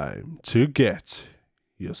time to get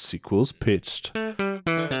your sequels pitched.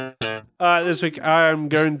 This week I am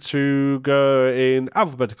going to go in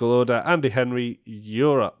alphabetical order. Andy Henry,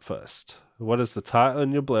 you're up first. What is the title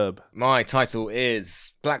in your blurb? My title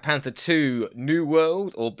is Black Panther 2 New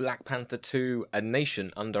World or Black Panther 2 A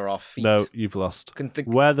Nation Under Our Feet. No, you've lost. Think,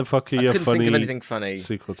 Where the fuck are your funny think of anything funny.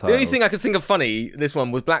 sequel titles? The only thing I could think of funny, this one,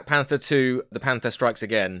 was Black Panther 2 The Panther Strikes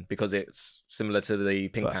Again, because it's similar to the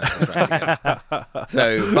Pink Panther Strikes Again.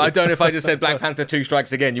 So, but I don't know if I just said Black Panther 2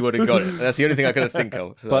 Strikes Again, you would have got it. That's the only thing I could think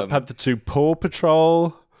of. So, Black Panther 2 Paw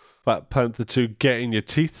Patrol. Black Panther 2 getting your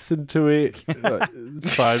teeth into it.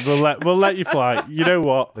 It's fine. We'll let you fly. You know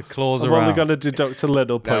what? The claws I'm around. only going to deduct a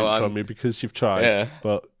little point from you because you've tried. Yeah.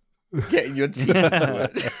 But getting your teeth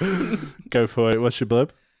into it. go for it. What's your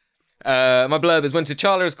blurb? My blurb is when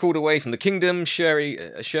T'Challa is called away from the kingdom, Shuri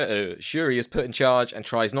is put in charge and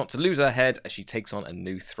tries not to lose her head as she takes on a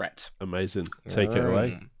new threat. Amazing. Take it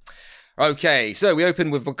away. Okay, so we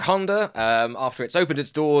open with Wakanda after it's opened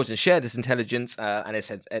its doors and shared its intelligence, and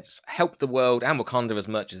it's helped the world and Wakanda as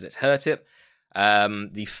much as it's hurt it.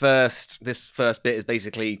 This first bit is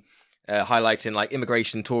basically highlighting like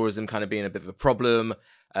immigration, tourism kind of being a bit of a problem,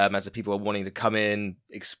 as the people are wanting to come in,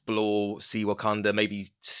 explore, see Wakanda, maybe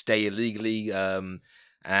stay illegally.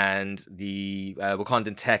 And the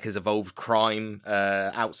Wakandan tech has evolved crime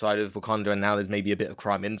outside of Wakanda, and now there's maybe a bit of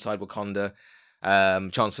crime inside Wakanda.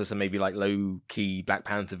 Chance for some maybe like low-key Black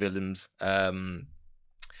Panther villains. And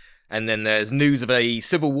then there's news of a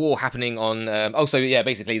civil war happening on...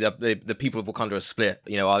 basically the people of Wakanda are split.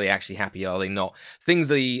 You know, are they actually happy? Are they not? Things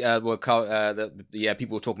people were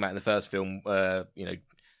talking about in the first film,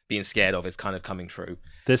 being scared of is kind of coming true.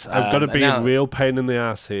 I've got to be a real pain in the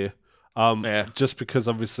ass here. Just because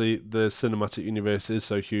obviously the cinematic universe is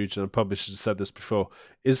so huge, and I probably should have said this before.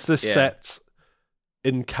 Is this set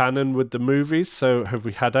in canon with the movies? So have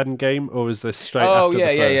we had Endgame, or is this straight after the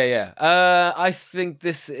first? I think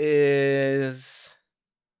this is...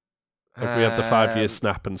 Have we had the 5-year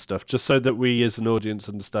snap and stuff, just so that we as an audience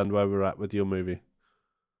understand where we're at with your movie?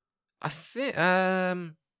 I think...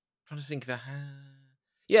 trying to think of...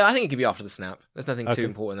 I think it could be after the snap. There's nothing too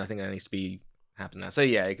important. I think that needs to be happening now. So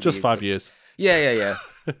yeah, it could just be 5 years. Yeah.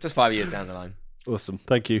 Just 5 years down the line. Awesome,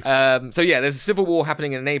 thank you. There's a civil war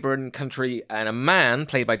happening in a neighboring country, and a man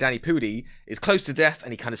played by Danny Pudi is close to death,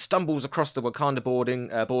 and he kind of stumbles across the Wakanda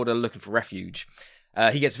border looking for refuge.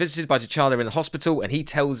 He gets visited by T'Challa in the hospital, and he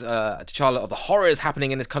tells T'Challa of the horrors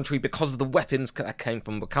happening in his country because of the weapons that came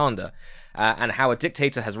from Wakanda, and how a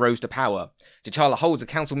dictator has rose to power. T'Challa holds a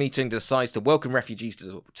council meeting, decides to welcome refugees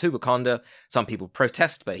to Wakanda. Some people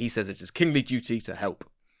protest, but he says it's his kingly duty to help.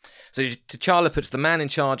 So T'Challa puts the man in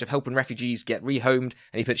charge of helping refugees get rehomed,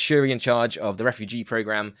 and he puts Shuri in charge of the refugee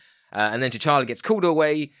program. And then T'Challa gets called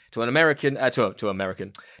away to America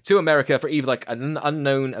for either like an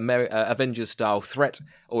unknown Avengers-style threat,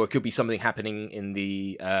 or it could be something happening in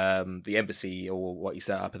the embassy or what he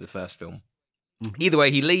set up in the first film. Mm-hmm. Either way,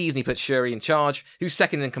 he leaves and he puts Shuri in charge, who's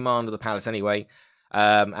second in command of the palace anyway.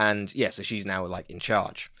 So she's now like in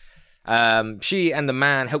charge. She and the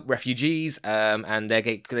man help refugees, and they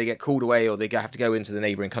get called away, or they have to go into the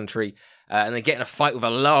neighboring country, and they get in a fight with a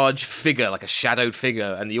large figure, like a shadowed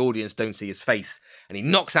figure, and the audience don't see his face, and he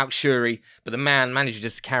knocks out Shuri, but the man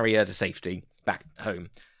manages to carry her to safety back home.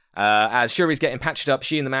 As Shuri's getting patched up,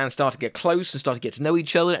 she and the man start to get close and start to get to know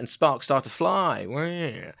each other, and sparks start to fly.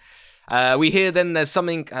 We hear then there's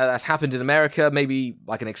something that's happened in America, maybe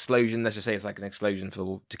like an explosion. Let's just say it's like an explosion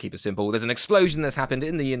to keep it simple. There's an explosion that's happened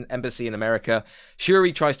in the embassy in America.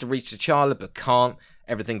 Shuri tries to reach T'Challa but can't.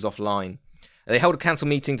 Everything's offline. They hold a council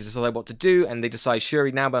meeting to decide what to do, and they decide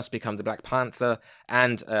Shuri now must become the Black Panther,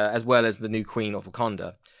 and as well as the new queen of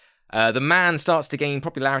Wakanda. The man starts to gain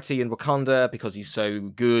popularity in Wakanda because he's so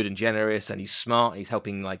good and generous, and he's smart, and he's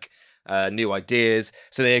helping new ideas.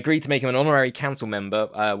 So they agreed to make him an honorary council member,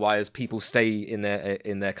 while people stay in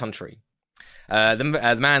their country.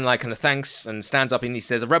 The man kind of thanks and stands up, and he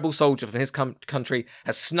says a rebel soldier from his country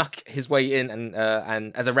has snuck his way in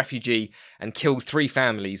and as a refugee and killed 3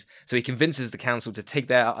 families. So he convinces the council to take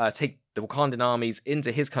the Wakandan armies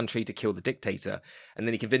into his country to kill the dictator, and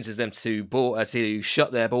then he convinces them to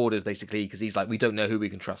shut their borders basically, because he's like, we don't know who we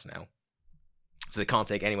can trust now, so they can't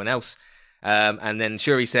take anyone else. And then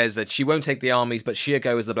Shuri says that she won't take the armies, but she'll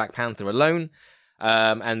go as the Black Panther alone.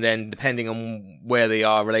 And then depending on where they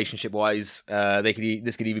are relationship-wise,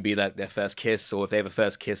 this could either be like their first kiss, or if they have a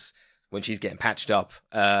first kiss when she's getting patched up,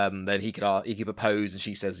 then he could propose, and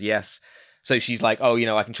she says yes. So she's like, oh,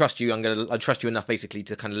 I can trust you. I trust you enough, basically,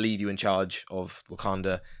 to kind of leave you in charge of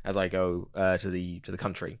Wakanda as I go to the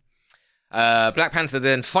country. Black Panther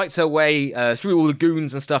then fights her way through all the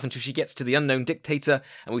goons and stuff until she gets to the unknown dictator,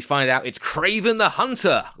 and we find out it's Kraven the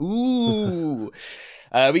Hunter. Ooh.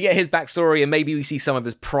 We get his backstory, and maybe we see some of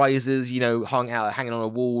his prizes, hanging on a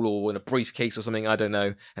wall or in a briefcase or something, I don't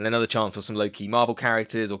know. And another chance for some low-key Marvel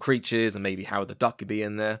characters or creatures, and maybe Howard the Duck could be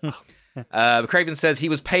in there. Kraven says he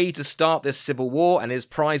was paid to start this civil war, and his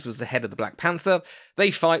prize was the head of the Black Panther.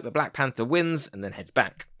 They fight, but Black Panther wins and then heads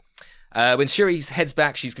back. When Shuri heads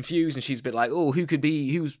back, she's confused, and she's a bit like, oh,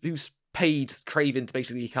 who's paid Kraven to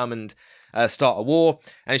basically come and start a war?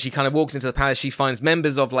 And as she kind of walks into the palace, she finds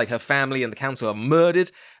members of like her family and the council are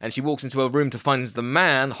murdered, and she walks into a room to find the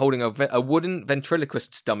man holding a wooden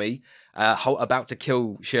ventriloquist dummy about to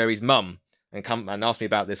kill Shuri's mum. And come and ask me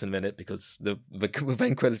about this in a minute, because the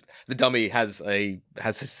dummy has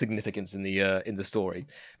significance in the story.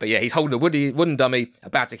 But yeah, he's holding a wooden dummy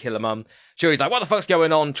about to kill a mum. Shuri's like, what the fuck's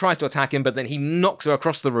going on? Tries to attack him, but then he knocks her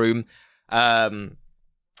across the room. And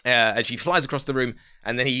she flies across the room,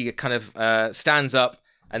 and then he kind of stands up,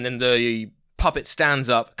 and then the puppet stands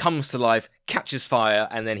up, comes to life, catches fire,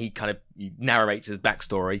 and then he narrates his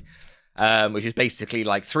backstory. Which is basically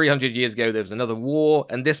like 300 years ago, there was another war,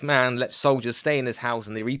 and this man let soldiers stay in his house,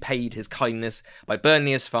 and they repaid his kindness by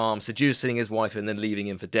burning his farm, seducing his wife, and then leaving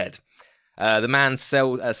him for dead. The man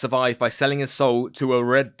survived by selling his soul to a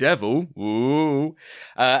red devil,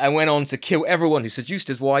 and went on to kill everyone who seduced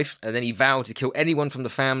his wife, and then he vowed to kill anyone from the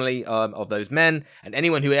family of those men, and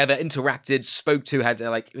anyone who ever interacted, spoke to, had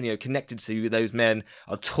connected to those men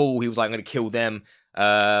at all. He was like, I'm going to kill them.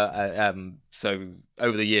 So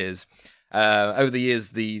over the years,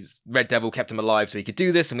 the Red Devil kept him alive so he could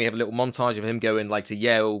do this, and we have a little montage of him going like to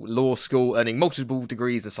Yale Law School, earning multiple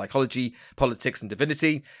degrees in psychology, politics, and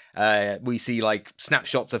divinity. We see like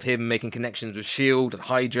snapshots of him making connections with S.H.I.E.L.D. and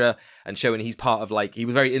Hydra, and showing he's part of he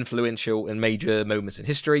was very influential in major moments in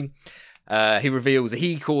history. He reveals that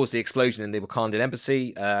he caused the explosion in the Wakandan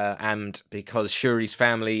embassy, and because Shuri's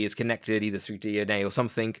family is connected either through DNA or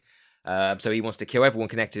something, so he wants to kill everyone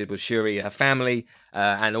connected with Shuri, her family,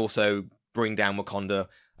 and also bring down Wakanda,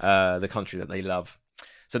 the country that they love.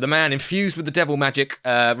 So the man, infused with the devil magic,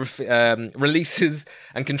 releases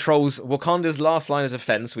and controls Wakanda's last line of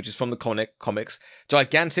defense, which is from the comics.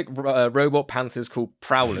 Gigantic robot panthers called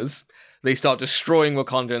Prowlers. They start destroying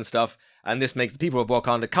Wakanda and stuff, and this makes the people of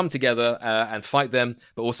Wakanda come together and fight them,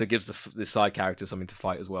 but also gives the side characters something to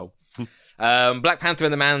fight as well. Black Panther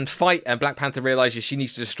and the man fight, and Black Panther realizes she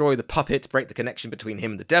needs to destroy the puppet to break the connection between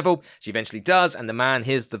him and the devil. She eventually does, and the man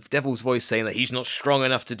hears the devil's voice saying that he's not strong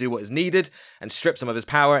enough to do what is needed, and strips him of his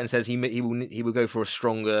power and says he will go for a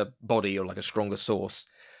stronger body, or like a stronger source.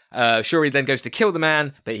 Shuri then goes to kill the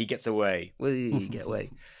man, but he gets away. Get away.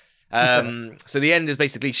 So the end is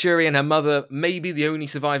basically Shuri and her mother, maybe the only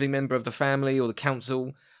surviving member of the family or the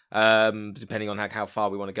council, depending on how far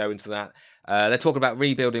we want to go into that. They're talking about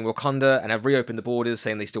rebuilding Wakanda and have reopened the borders,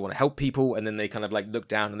 saying they still want to help people, and then they kind of like look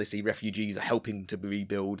down and they see refugees are helping to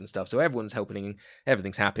rebuild and stuff, so everyone's helping,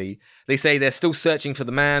 everything's happy. They say they're still searching for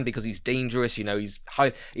the man because he's dangerous, he's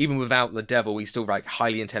high, even without the devil, he's still like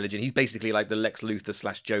highly intelligent. He's basically like the Lex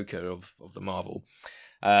Luthor / Joker of the Marvel.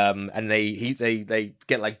 And they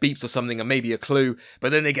get like beeps or something, or maybe a clue,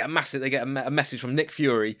 but then they get a message from Nick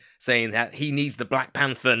Fury saying that he needs the Black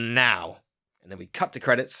Panther now. And then we cut to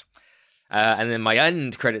credits, and then my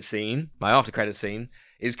after credit scene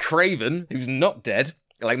is Kraven, who's not dead.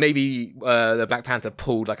 Like maybe the Black Panther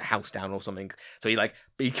pulled like a house down or something, so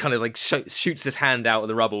he kind of like shoots his hand out of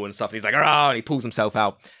the rubble and stuff, and he's like, ah, and he pulls himself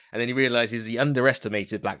out, and then he realizes he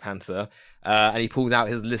underestimated Black Panther, and he pulls out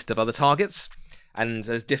his list of other targets. And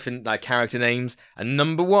there's different like character names, and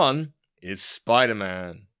number 1 is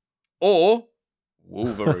Spider-Man, or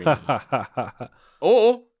Wolverine,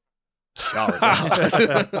 or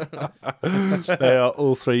Charizard. They are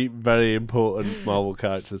all 3 very important Marvel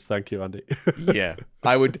characters. Thank you, Andy. Yeah,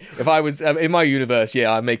 I would if I was in my universe.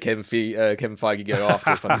 Yeah, I'd make Kevin Feige go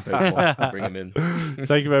after fucking Pokemon and bring him in.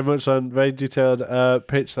 Thank you very much, on very detailed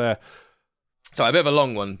pitch there. So a bit of a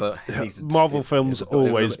long one, but Marvel films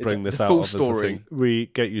always bring this out. Full story. We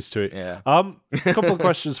get used to it. Yeah. A couple of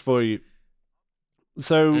questions for you.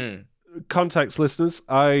 So, context, listeners,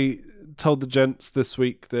 I told the gents this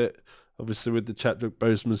week that obviously with the Chadwick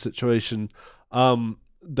Boseman situation,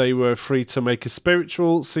 they were free to make a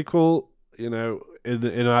spiritual sequel, in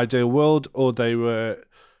an ideal world, or they were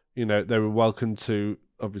welcome to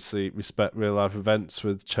obviously respect real life events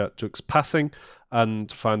with Chadwick's passing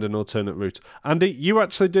and find an alternate route. Andy, you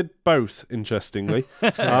actually did both, interestingly.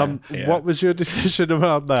 What was your decision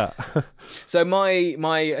around that? So my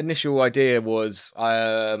initial idea was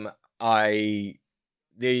the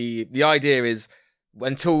idea is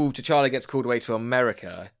until T'Challa gets called away to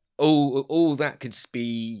America, all that could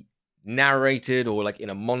be narrated or like in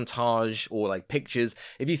a montage or like pictures.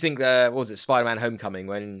 If you think what was it, Spider-Man Homecoming,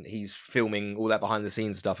 when he's filming all that behind the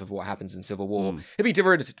scenes stuff of what happens in Civil War, it'd be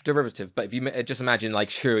derivative. But if you just imagine like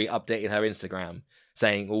Shuri updating her Instagram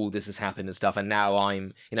saying, "Oh, this has happened and stuff, and now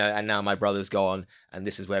I'm, and now my brother's gone, and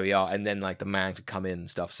this is where we are," and then like the man could come in and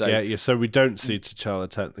stuff. So yeah. So we don't see T'Challa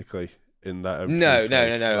technically in that. No.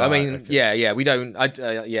 Right, I mean, okay. we don't.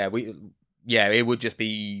 It would just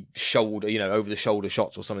be shoulder, over the shoulder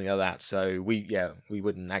shots or something like that. So we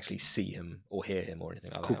wouldn't actually see him or hear him or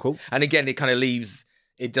anything like that. Cool. And again, it kind of leaves.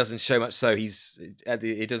 It doesn't show much. So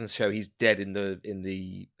it doesn't show he's dead in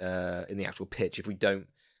the actual pitch. If we don't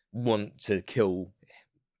want to kill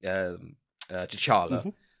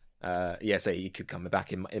T'Challa, so he could come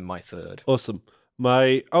back in my third. Awesome.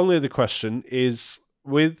 My only other question is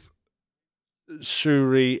with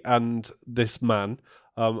Shuri and this man.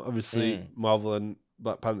 Obviously, Marvel and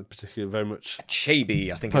Black Panther particularly very much.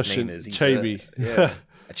 Chabi, I think his name is. Chabi.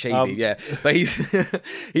 Chabi, yeah. But his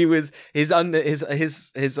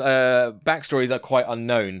backstories are quite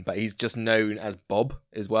unknown, but he's just known as Bob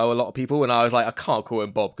as well. A lot of people, and I was like, I can't call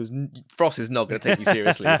him Bob because Frost is not going to take me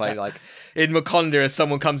seriously. If I like in Wakanda, if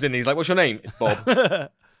someone comes in and he's like, "What's your name?" It's Bob.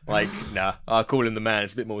 Like, nah, I'll call him the man.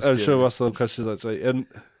 It's a bit more. I'm sure that's some questions actually, and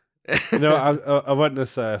I won't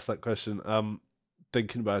necessarily ask that question.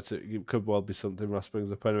 Thinking about it, it could well be something Ross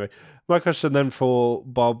brings up anyway. My question then for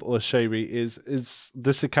Bob or Shuri is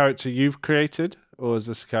this a character you've created, or is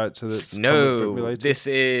this a character that's comic book related? This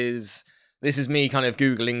is me kind of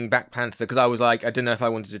Googling Black Panther, because I was like, I didn't know if I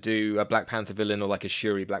wanted to do a Black Panther villain or like a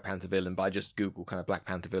Shuri Black Panther villain, but I just Googled kind of Black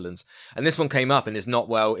Panther villains. And this one came up and it's not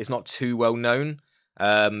too well known,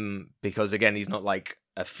 because again, he's not like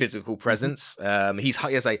a physical presence. He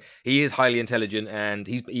is highly intelligent, and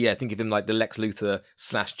think of him like the Lex Luthor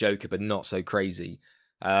 / Joker, but not so crazy.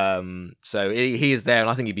 So he is there, and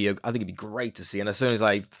I think he'd be great to see. And as soon as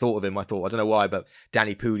I thought of him, I thought, I don't know why, but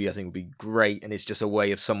Danny Pudi I think would be great, and it's just a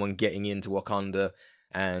way of someone getting into Wakanda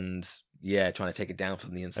and trying to take it down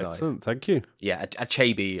from the inside. Excellent, thank you. Yeah,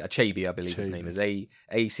 Achebe, I believe his name is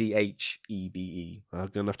Achebe. I'm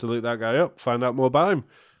gonna have to look that guy up, find out more about him.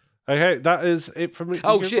 Okay, that is it from me.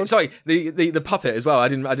 Oh shit! Sorry, the puppet as well. I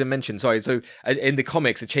didn't mention. Sorry. So in the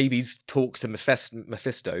comics, Achebe talks to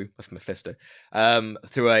Mephisto,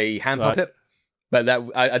 through a hand puppet. But that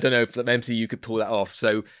I don't know if the MCU could pull that off.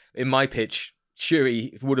 So in my pitch,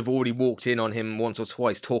 Shuri would have already walked in on him once or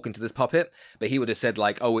twice talking to this puppet, but he would have said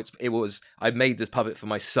like, "Oh, I made this puppet for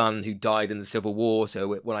my son who died in the Civil War.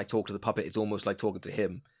 So when I talk to the puppet, it's almost like talking to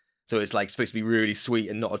him." So it's like supposed to be really sweet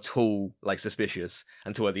and not at all like suspicious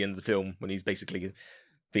until at the end of the film when he's basically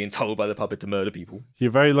being told by the puppet to murder people. You're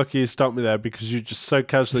very lucky you stopped me there because you just so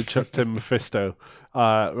casually chucked in Mephisto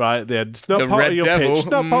right at the end. Not part of your pitch.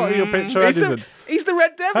 Not part of your pitch or anything. He's the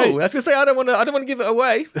Red Devil. Hey. I was gonna say I don't want to give it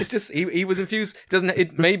away. It's just he was infused.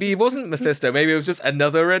 Maybe he wasn't Mephisto. Maybe it was just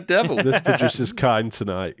another Red Devil. This producer's kind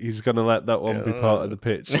tonight. He's gonna let that one be part of the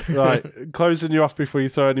pitch. Right, closing you off before you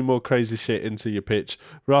throw any more crazy shit into your pitch.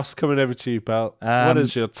 Ross, coming over to you, pal. What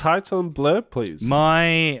is your title and blurb, please?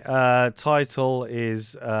 My title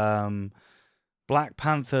is Black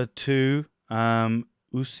Panther 2.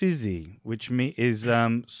 Usizi, which is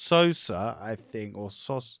Sosa, I think, or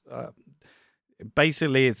Sos.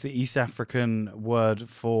 Basically, it's the East African word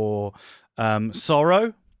for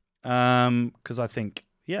sorrow, because I think,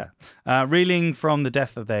 reeling from the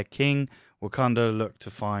death of their king, Wakanda look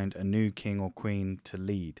to find a new king or queen to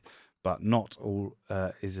lead, but not all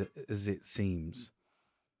is as it seems.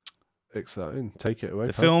 Exciting. Take it away.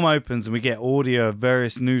 The film opens and we get audio of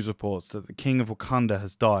various news reports that the king of Wakanda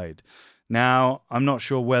has died. Now, I'm not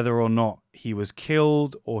sure whether or not he was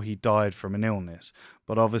killed or he died from an illness,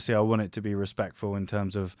 but obviously I want it to be respectful in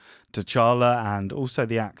terms of T'Challa and also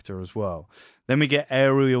the actor as well. Then we get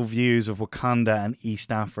aerial views of Wakanda and East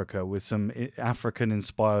Africa with some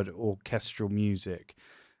African-inspired orchestral music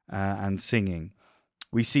and singing.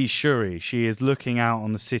 We see Shuri. She is looking out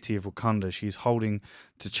on the city of Wakanda. She's holding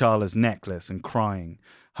T'Challa's necklace and crying.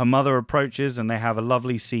 Her mother approaches and they have a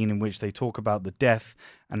lovely scene in which they talk about the death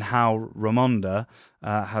and how Ramonda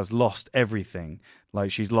has lost everything.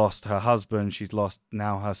 Like she's lost her husband, she's lost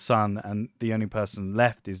now her son, and the only person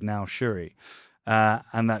left is now Shuri.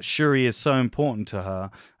 and that Shuri is so important to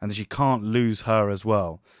her, and that she can't lose her as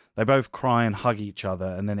well. They both cry and hug each other,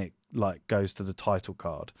 and then it like goes to the title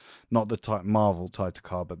card, not the Marvel title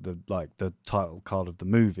card, but the title card of the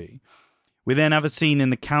movie. We then have a scene in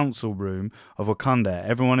the council room of Wakanda.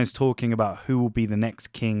 Everyone is talking about who will be the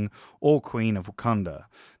next king or queen of Wakanda.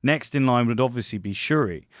 Next in line would obviously be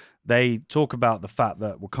Shuri. They talk about the fact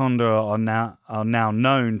that Wakanda are now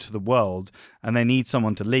known to the world and they need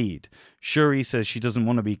someone to lead. Shuri says she doesn't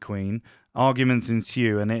want to be queen. Arguments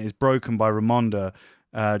ensue and it is broken by Ramonda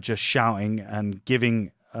just shouting and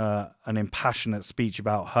giving an impassionate speech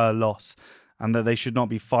about her loss, and that they should not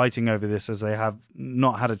be fighting over this as they have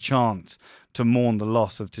not had a chance to mourn the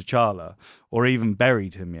loss of T'Challa or even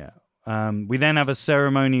buried him yet. We then have a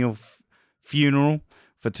ceremonial funeral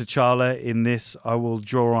for T'Challa. In this, I will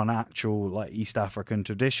draw on actual like East African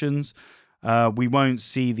traditions. We won't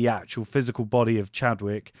see the actual physical body of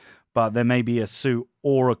Chadwick, but there may be a suit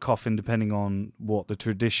or a coffin depending on what the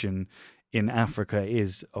tradition in Africa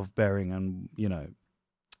is of burying. And, you know,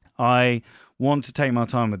 I want to take my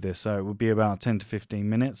time with this, so it would be about 10 to 15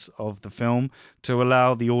 minutes of the film to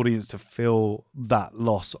allow the audience to feel that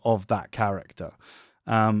loss of that character.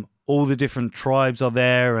 All the different tribes are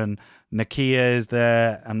there, and Nakia is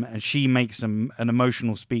there, and she makes an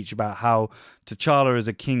emotional speech about how T'Challa as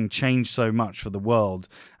a king changed so much for the world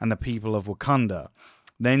and the people of Wakanda.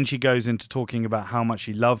 Then she goes into talking about how much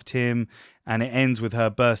she loved him, and it ends with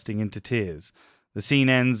her bursting into tears. The scene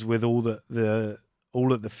ends with all at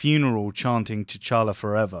the funeral chanting T'Challa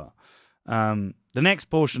forever. The next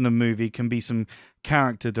portion of the movie can be some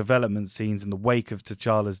character development scenes in the wake of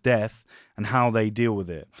T'Challa's death and how they deal with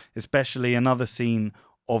it, especially another scene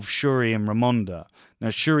of Shuri and Ramonda. Now,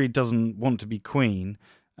 Shuri doesn't want to be queen,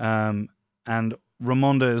 and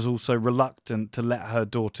Ramonda is also reluctant to let her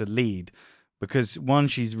daughter lead because, one,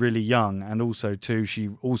 she's really young, and also, two, she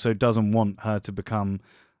also doesn't want her to become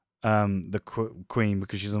the queen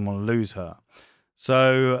because she doesn't want to lose her.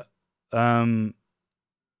 So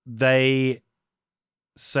they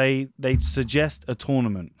suggest a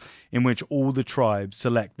tournament in which all the tribes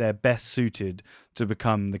select their best suited to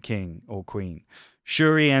become the king or queen.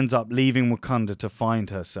 Shuri ends up leaving Wakanda to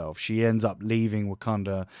find herself. She ends up leaving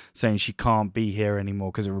Wakanda saying she can't be here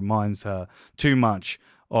anymore because it reminds her too much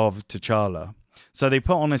of T'Challa. So they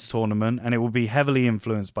put on this tournament, and it will be heavily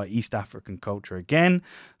influenced by East African culture again.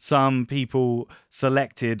 Some people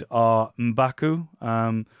selected are M'Baku,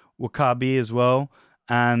 Wakabi as well,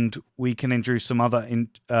 and we can introduce some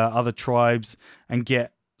other tribes and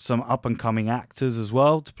get some up-and-coming actors as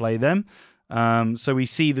well to play them. So we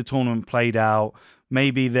see the tournament played out.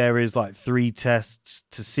 Maybe there is like 3 tests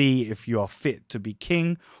to see if you are fit to be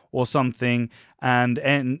king or something, and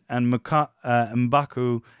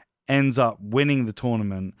M'Baku ends up winning the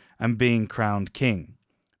tournament and being crowned king.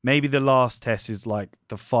 Maybe the last test is like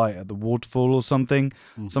the fight at the waterfall or something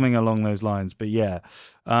along those lines. But yeah,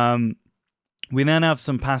 we then have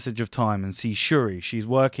some passage of time and see Shuri. She's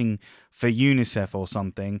working for UNICEF or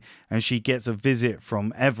something, and she gets a visit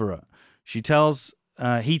from Everett. He tells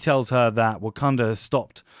her that Wakanda has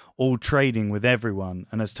stopped all trading with everyone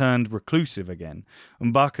and has turned reclusive again.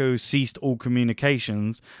 M'Baku ceased all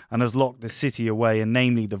communications and has locked the city away, and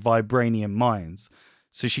namely the Vibranium mines.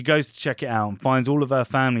 So she goes to check it out and finds all of her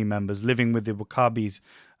family members living with the Wakabi's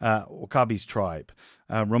tribe.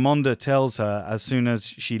 Ramonda tells her as soon as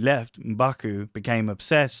she left, M'Baku became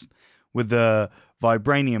obsessed with the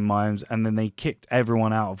Vibranium mines, and then they kicked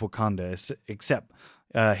everyone out of Wakanda except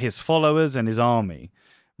his followers and his army.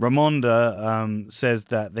 Ramonda says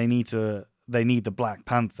that they need the Black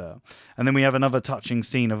Panther. And then we have another touching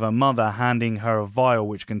scene of her mother handing her a vial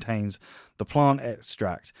which contains the plant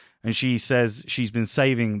extract, and she says she's been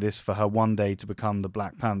saving this for her one day to become the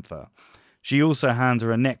Black Panther. She also hands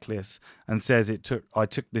her a necklace and says I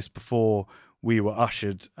took this before we were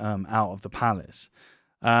ushered out of the palace.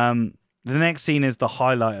 The next scene is the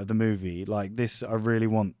highlight of the movie. Like this, I really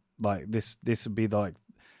want this would be like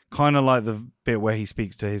kind of like the bit where he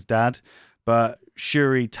speaks to his dad, but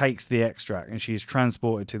Shuri takes the extract and she is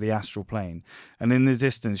transported to the astral plane. And in the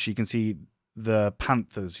distance, she can see the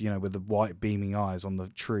panthers, with the white beaming eyes on the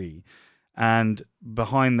tree. And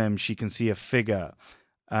behind them, she can see a figure.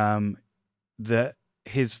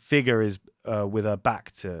 His figure is with her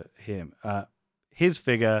back to him. His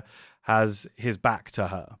figure has his back to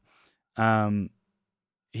her.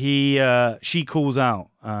 She calls out,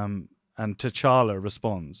 and T'Challa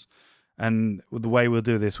responds. And the way we'll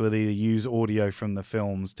do this, we'll either use audio from the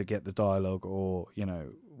films to get the dialogue, or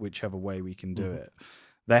whichever way we can do it.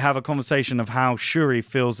 They have a conversation of how Shuri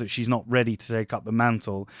feels that she's not ready to take up the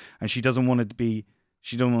mantle, and she doesn't want to be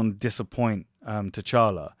she doesn't want to disappoint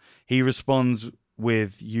T'Challa. He responds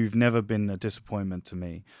with, "You've never been a disappointment to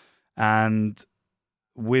me," and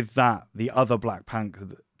with that, the other Black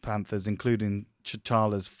Panthers, including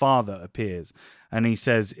T'Challa's father, appears, and he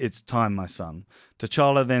says, "It's time, my son."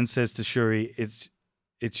 T'Challa then says to Shuri,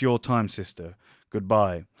 "It's your time, sister.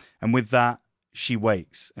 Goodbye." And with that, she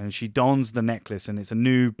wakes and she dons the necklace, and it's a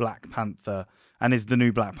new Black Panther, and is the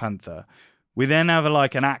new Black Panther. We then have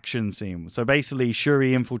an action scene. So basically,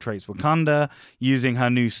 Shuri infiltrates Wakanda using her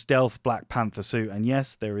new stealth Black Panther suit, and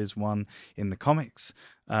yes, there is one in the comics.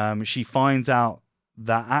 She finds out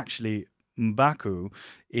that actually M'Baku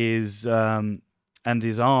is and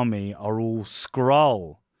his army are all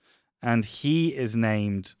Skrull, and he is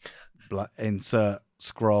named insert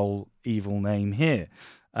Skrull evil name here.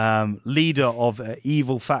 Leader of an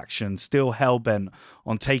evil faction still hell-bent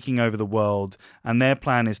on taking over the world, and their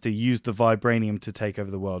plan is to use the vibranium to take over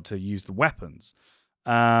the world, to use the weapons.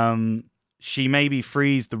 She maybe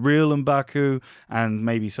frees the real M'Baku and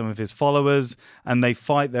maybe some of his followers, and they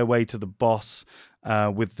fight their way to the boss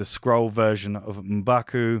with the Skrull version of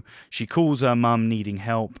M'Baku. She calls her mum needing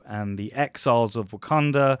help, and the exiles of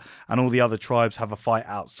Wakanda and all the other tribes have a fight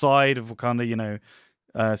outside of Wakanda,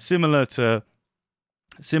 similar to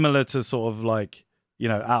sort of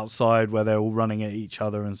outside where they're all running at each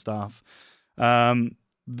other and stuff.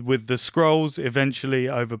 With the Skrulls eventually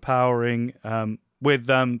overpowering,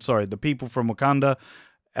 the people from Wakanda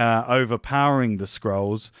overpowering the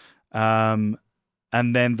Skrulls,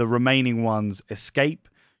 and then the remaining ones escape.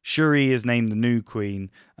 Shuri is named the new queen,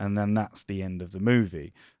 and then that's the end of the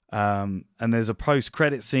movie. And there's a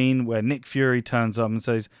post-credit scene where Nick Fury turns up and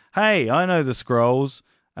says, "Hey, I know the Skrulls,"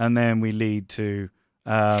 and then we lead to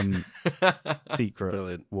Secret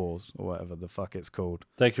Brilliant. Wars or whatever the fuck it's called.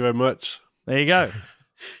 Thank you very much. There you go.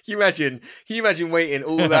 Can you imagine waiting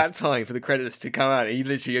all that time for the credits to come out? And he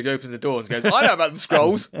literally opens the doors and goes, "I know about the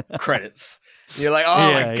Skrulls." Credits. And you're like,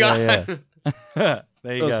 "Oh my god."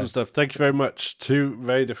 There you Awesome go. stuff. Thank you very much. Two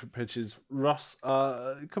very different pitches. Ross,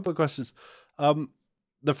 a couple of questions.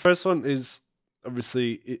 The first one is,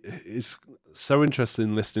 obviously, it's so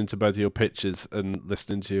interesting listening to both your pitches and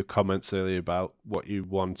listening to your comments earlier about what you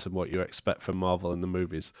want and what you expect from Marvel in the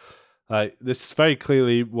movies. This is very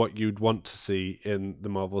clearly what you'd want to see in the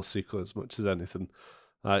Marvel sequel as much as anything.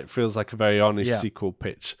 It feels like a very honest sequel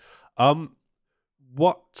pitch.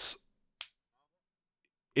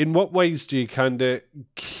 In what ways do you kind of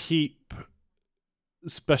keep,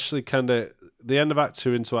 especially kind of the end of Act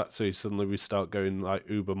 2 into Act 3, suddenly we start going like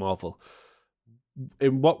uber Marvel.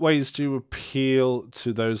 In what ways do you appeal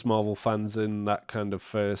to those Marvel fans in that kind of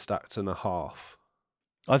first act and a half?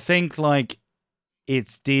 I think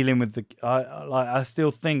it's dealing with I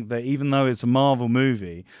still think that even though it's a Marvel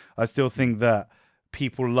movie, I still think that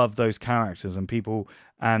people love those characters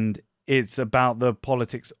and it's about the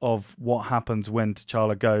politics of what happens when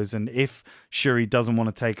T'Challa goes, and if Shuri doesn't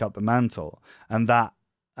want to take up the mantle, and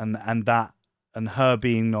her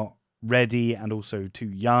being not ready and also too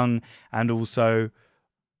young, and also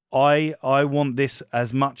I want this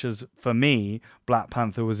as much as, for me, Black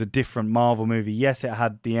Panther was a different Marvel movie. Yes, it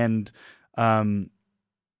had the end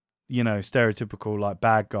stereotypical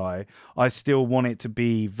bad guy. I still want it to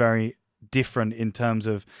be very different in terms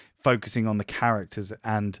of focusing on the characters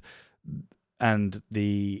and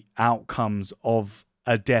the outcomes of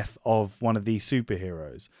a death of one of these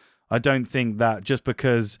superheroes. I don't think that just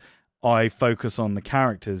because I focus on the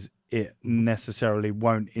characters, it necessarily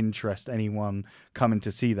won't interest anyone coming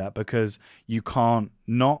to see that, because you can't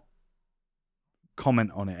not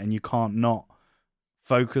comment on it and you can't not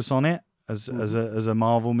focus on it as a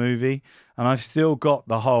Marvel movie. And I've still got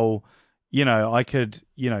the whole, it's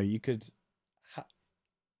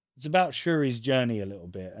about Shuri's journey a little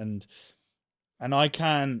bit, and I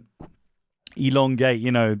can elongate,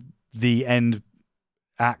 the end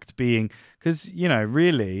act being, because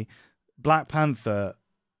really Black Panther,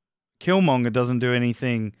 Killmonger doesn't do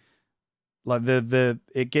anything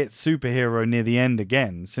it gets superhero near the end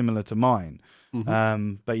again, similar to mine.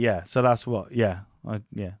 Mm-hmm. But yeah, so that's what shut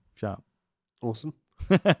up. Awesome.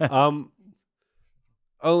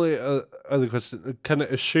 Only other question, kind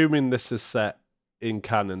of assuming this is set in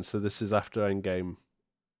canon, so this is after Endgame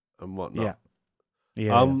and whatnot.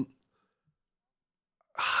 Yeah.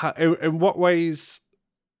 In what ways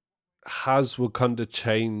has Wakanda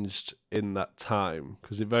changed in that time?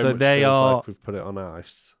 Because it very much feels like we've put it on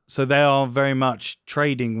ice. So they are very much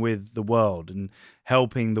trading with the world and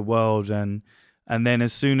helping the world, and then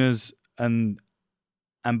as soon as and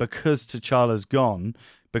because T'Challa's gone,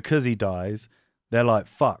 because he dies, they're like,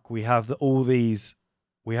 fuck, we have all these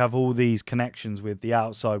we have all these connections with the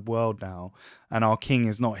outside world now, and our king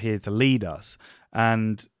is not here to lead us.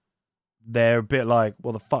 And they're a bit like,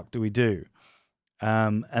 what the fuck do we do?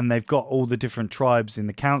 And they've got all the different tribes in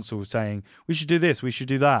the council saying, we should do this, we should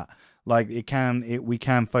do that. Like we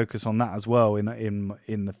can focus on that as well in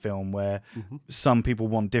the film, where some people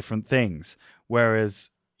want different things.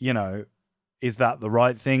 Whereas, you know, is that the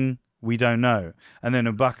right thing? We don't know. And then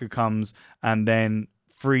M'Baku comes and then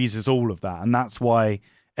freezes all of that, and that's why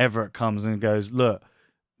Everett comes and goes, look,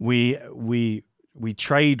 we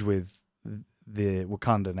trade with the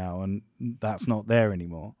Wakanda now, and that's not there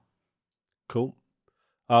anymore. Cool.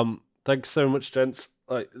 Thanks so much, gents.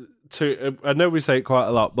 Like, I know we say it quite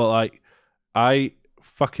a lot, but like, I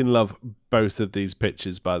fucking love both of these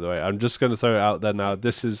pitches. By the way, I'm just going to throw it out there now.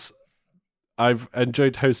 I've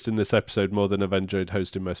enjoyed hosting this episode more than I've enjoyed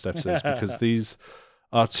hosting most episodes because these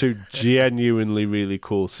are two genuinely really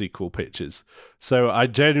cool sequel pitches. So I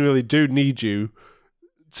genuinely do need you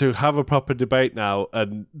to have a proper debate now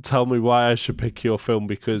and tell me why I should pick your film,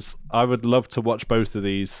 because I would love to watch both of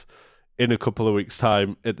these in a couple of weeks'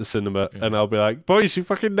 time at the cinema, and I'll be like, boys, you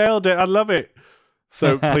fucking nailed it. I love it.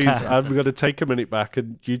 So please, I'm going to take a minute back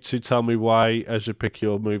and you two tell me why I should pick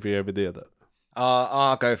your movie over the other.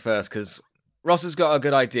 I'll go first because Ross has got a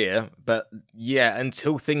good idea, but yeah,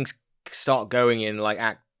 until things start going in like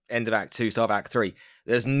end of Act 2, start of Act 3,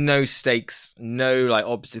 there's no stakes, no like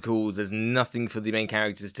obstacles, there's nothing for the main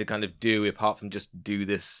characters to kind of do apart from just do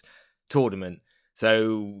this tournament.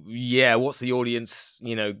 So yeah, what's the audience,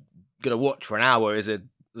 you know, gonna watch for an hour? Is it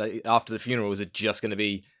like after the funeral, is it just gonna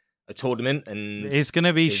be a tournament? And it's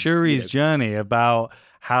gonna be Shuri's journey about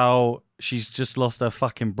how she's just lost her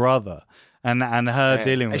fucking brother and her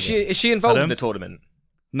dealing with it. Is she involved in the tournament?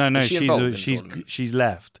 No, she's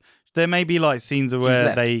left. There may be like scenes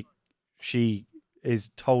where she is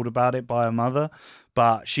told about it by her mother,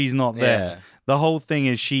 but she's not there. Yeah. The whole thing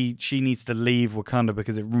is she needs to leave Wakanda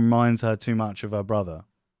because it reminds her too much of her brother.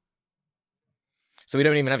 So we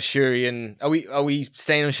don't even have Shuri, and are we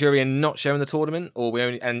staying on Shuri and not showing the tournament, or we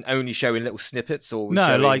only showing little snippets? Or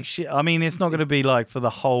I mean, it's not going to be like for the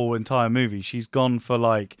whole entire movie. She's gone for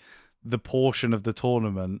like the portion of the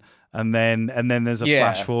tournament, and then there's a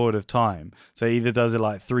flash forward of time. So either does it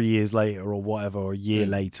like 3 years later or whatever, or a year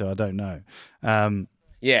later. I don't know.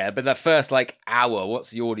 Yeah, but that first like hour,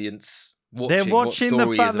 what's the audience watching? They're watching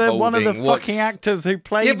the fact that one of the fucking actors who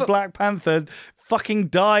played Black Panther fucking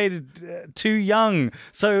died too young.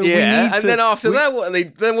 So then after that, what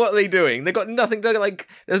are they doing? They got nothing. Like,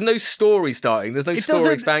 there's no story starting. There's no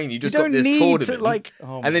story expanding. You just got this tournament,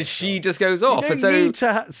 and then she just goes off. You don't need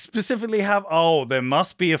to specifically have. Oh, there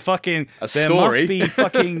must be a story.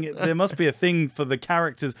 There must be a thing for the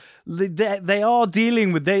characters. They are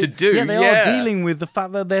dealing with are dealing with the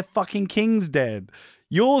fact that their fucking king's dead.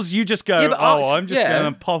 Yours, you just go, I'm just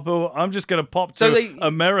going to pop to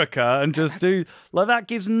America and just do... Like, that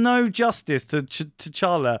gives no justice to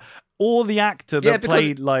T'Challa or the actor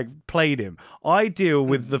that played him. I deal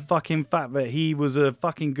with the fucking fact that he was a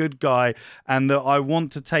fucking good guy and that I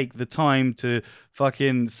want to take the time to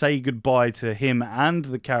fucking say goodbye to him and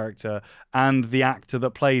the character and the actor that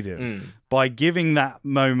played him. By giving that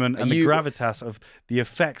moment and the gravitas of the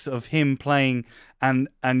effects of him playing and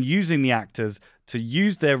using the actors to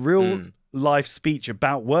use their real life speech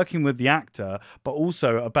about working with the actor, but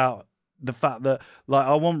also about the fact that, like,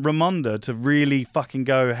 I want Ramonda to really fucking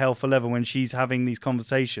go hell for leather when she's having these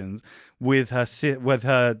conversations with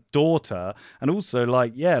her daughter, and also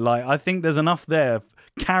I think there's enough there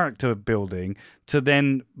character building to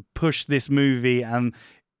then push this movie, and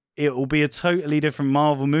it will be a totally different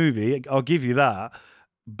Marvel movie. I'll give you that,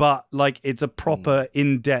 but like it's a proper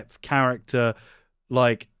in-depth character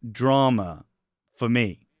like drama. For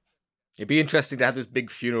me, it'd be interesting to have this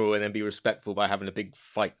big funeral and then be respectful by having a big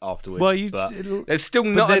fight afterwards. Well, there's still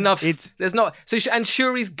not enough. There's not. So and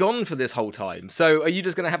Shuri's gone for this whole time. So are you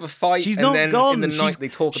just going to have a fight? She's and not then gone. In the night they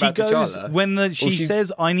talk about T'Challa when she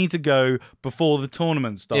says, "I need to go before the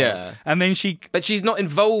tournament starts." Yeah, and then but she's not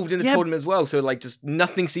involved in the tournament as well. So like, just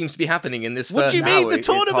nothing seems to be happening in this. What first do you mean hour, the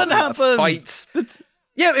tournament happens? Fights.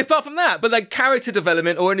 Yeah, apart from that, but like character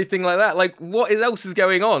development or anything like that, like what else is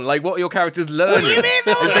going on? Like what are your characters learning? What do you mean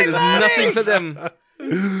there's nothing for them. What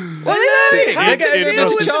are they learning? They're getting to deal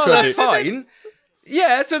with T'Challa, fine.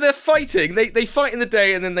 Yeah, so they're fighting. They fight in the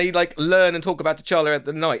day and then they like learn and talk about T'Challa at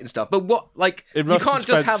the night and stuff. But what, like, you can't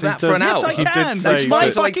just have that for an hour. Yes, I can. That's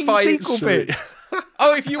my fucking sequel bit.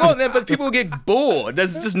 Oh, if you want then, but people will get bored.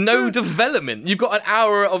 There's just no development. You've got an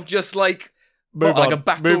hour of just like... like a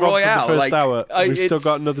battle royale. From the first hour. We've still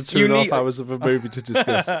got another 2.5 hours of a movie to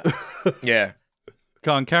discuss. Yeah.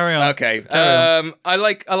 Go on, carry on. Okay. Carry on. I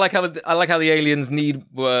like how the aliens need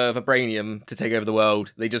vibranium to take over the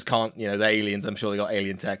world. They just can't. You know, the aliens. I'm sure they got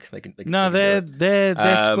alien tech. They can No, they can do it. they're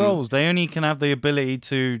Skrulls. They only can have the ability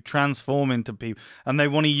to transform into people, and they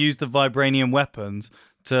want to use the vibranium weapons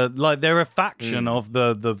to they're a faction of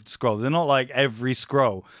the Skrulls. They're not like every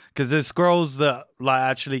Skrull, because there's Skrulls that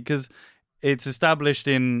actually, because it's established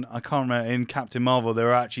in, I can't remember, in Captain Marvel, there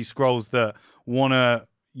are actually Skrulls that want to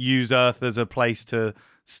use Earth as a place to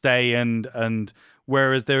stay, and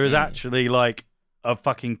whereas there is actually like a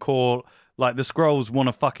fucking core, like the Skrulls want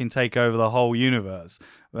to fucking take over the whole universe,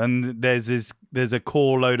 and there's a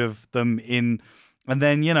core load of them in, and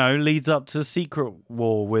then leads up to Secret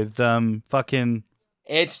War with fucking.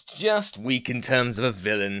 It's just weak in terms of a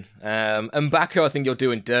villain. M'Baku, I think you're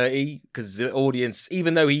doing dirty, because the audience,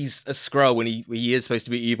 even though he's a Skrull and he is supposed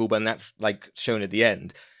to be evil, but that's like shown at the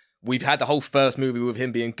end. We've had the whole first movie with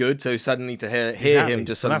him being good, so suddenly to hear him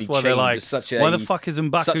just suddenly change is such a why the fuck is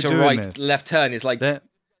M'Baku such a doing right this? left turn is like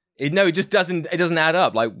it just doesn't add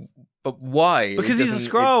up. Like, but why? Because he's a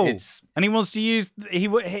Skrull and he wants to use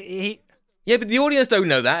he. Yeah, but the audience don't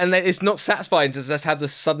know that, and it's not satisfying to just have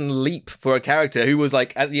this sudden leap for a character who was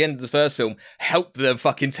like, at the end of the first film, help them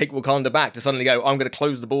fucking take Wakanda back, to suddenly go, I'm going to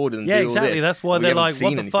close the border and do all exactly. this. That's why they're like,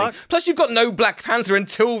 what the fuck? Plus, you've got no Black Panther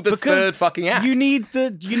until the third fucking act. You need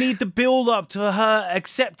the build up to her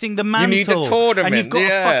accepting the mantle. You need the tournament, and you've got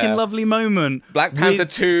a fucking lovely moment. Black Panther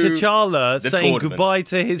 2, T'Challa saying goodbye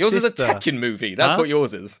to his sister. Yours is a Tekken movie. That's what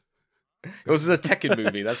yours is. Yours is a Tekken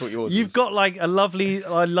movie. That's what yours is. You've got like a lovely,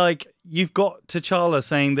 you've got T'Challa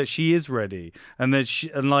saying that she is ready, and that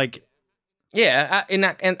yeah, in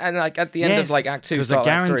that, and like at the end of like Act 2, because I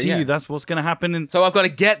guarantee you that's what's going to happen. So I've got to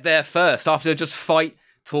get there first after just fight.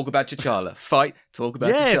 Talk about T'Challa. Fight. Talk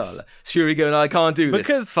about T'Challa. Shuri going, I can't do this.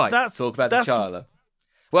 Because fight. Talk about T'Challa.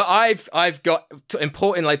 Well, I've got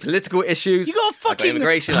important like political issues. You got fucking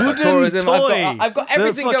immigration. I've got tourism. I've got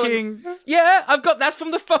everything going. Yeah, that's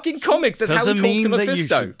from the fucking comics. That's how he talks to Mephisto.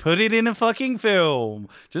 You should put it in a fucking film.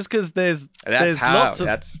 Just because there's lots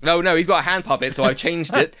of. No, he's got a hand puppet, so I've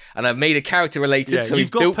changed it and I've made a character related. So he's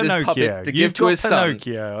built this puppet to give to his son.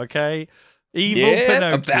 Pinocchio, okay, evil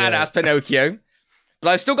Pinocchio, a badass Pinocchio. But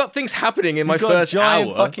I've still got things happening in my first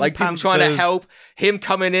hour, like people trying to help, him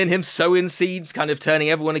coming in, him sowing seeds, kind of turning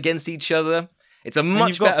everyone against each other. It's a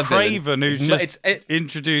much better Kraven, villain. who's just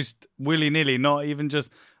introduced willy-nilly, not even just,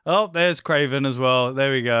 there's Kraven as well.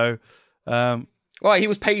 There we go. Well, he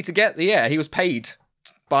was paid to get, he was paid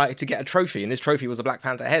to get a trophy, and his trophy was a Black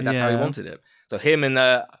Panther head. That's how he wanted it. So him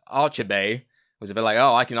and Archer Bay was a bit like,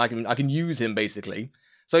 I can use him, basically.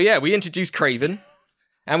 So yeah, we introduced Kraven.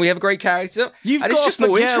 And we have a great character. You've and got it's just a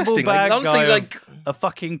more interesting. Bad honestly, guy a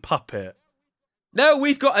fucking puppet. No,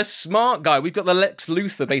 we've got a smart guy. We've got the Lex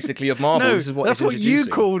Luthor, basically, of Marvel. No, this is what that's what you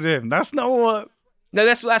called him. That's not what. No,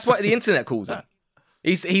 that's what the internet calls him.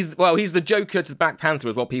 He's the Joker to the Black Panther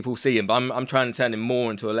is what people see him, but I'm trying to turn him more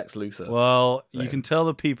into a Lex Luthor. Well, you can tell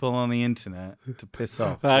the people on the internet to piss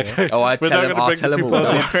off. Okay. Oh, I'll tell them all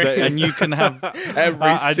that. And you can have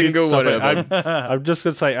every single one of them. I'm just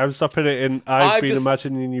going to say, I'm stopping it in. I've been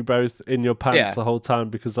imagining you both in your pants the whole time,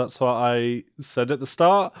 because that's what I said at the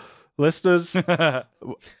start. Listeners,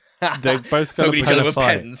 they've both got each other with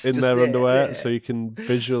pens in their underwear, so you can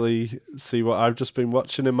visually see what I've just been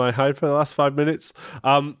watching in my hide for the last 5 minutes.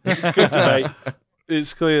 Good debate.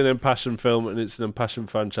 It's clearly an impassioned film, and it's an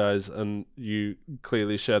impassioned franchise, and you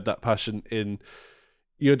clearly shared that passion in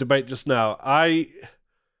your debate just now. I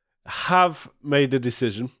have made a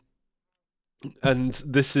decision, and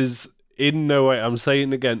this is in no way, I'm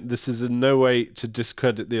saying again, this is in no way to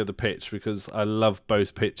discredit the other pitch, because I love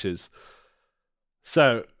both pitches.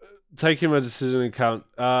 So, taking my decision into account,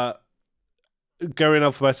 going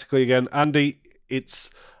alphabetically again, Andy,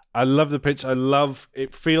 I love the pitch.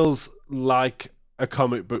 It feels like a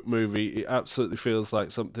comic book movie. It absolutely feels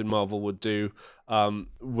like something Marvel would do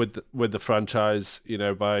with the franchise,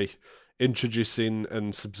 by introducing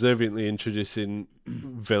and subserviently introducing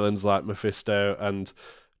villains like Mephisto and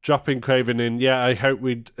dropping Kraven in. Yeah, I hope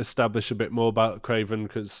we'd establish a bit more about Kraven,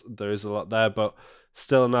 because there is a lot there, but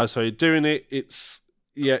still a nice way of doing it.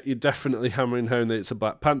 You're definitely hammering home that it's a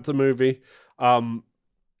Black Panther movie.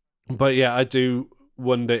 But yeah, I do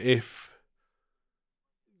wonder if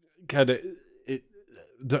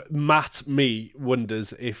me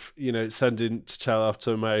wonders if, sending T'Challa off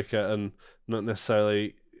to America and not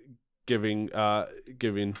necessarily giving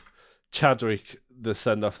Chadwick the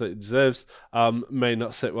send-off that he deserves may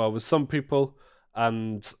not sit well with some people.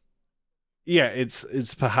 And yeah,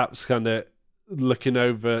 it's perhaps kind of looking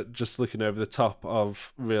over the top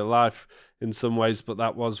of real life in some ways, but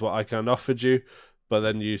that was what I kind of offered you. but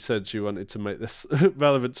then you said you wanted to make this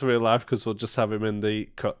relevant to real life because we'll just have him in the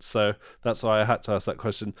cut. So that's why I had to ask that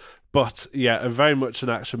question. But yeah, very much an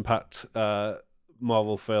action-packed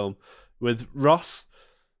Marvel film with Ross.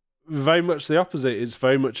 Very much the opposite. It's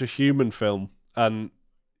very much a human film, and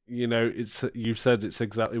you've said it's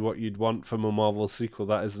exactly what you'd want from a Marvel sequel.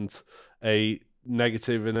 That isn't a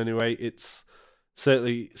negative in any way. It's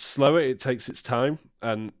certainly slower. It takes its time,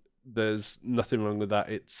 and there's nothing wrong with that.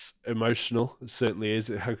 It's emotional. It certainly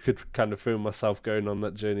is. I could kind of feel myself going on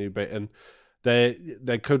that journey a bit, and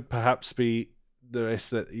there could perhaps be the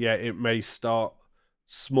risk that it may start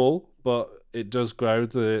small, but it does grow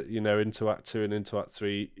into Act 2 and into Act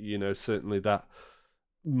 3. Certainly that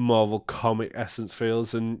Marvel comic essence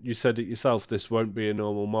feels, and you said it yourself, this won't be a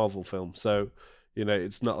normal Marvel film. So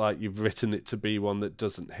it's not like you've written it to be one that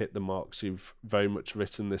doesn't hit the marks. You've very much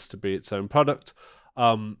written this to be its own product.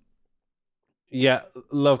 Love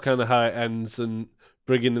kind of how it ends and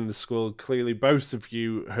bringing in the squad. Clearly, both of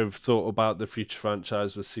you have thought about the future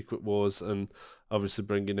franchise with Secret Wars and obviously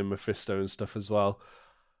bringing in Mephisto and stuff as well.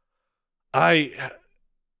 I'm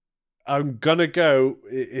gonna go.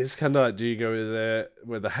 It's kind of like, do you go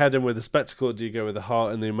with the head and with the spectacle, or do you go with the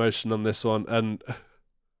heart and the emotion on this one? And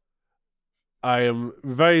I am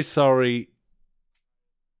very sorry,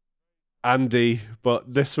 Andy,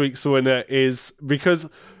 but this week's winner is because.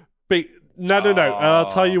 No. I'll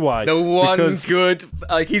tell you why. The one good,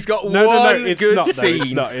 he's got one good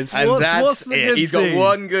scene, and that's it. He's got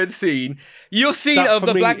one good scene. Your scene of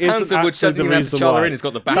the Black Panther, which doesn't even have T'Challa in, has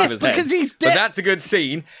got the back of his head. Because he's dead. But that's a good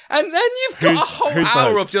scene. And then you've got a whole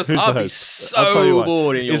hour of just, I'll be so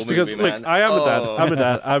bored in your movie, because, man. Look, I am a dad. I'm a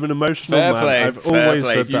dad. I'm an emotional man. I've always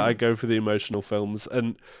said that I go for the emotional films,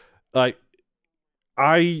 and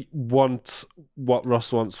I want what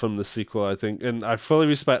Ross wants from the sequel, I think, and I fully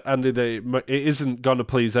respect Andy that it isn't going to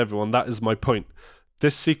please everyone. That is my point.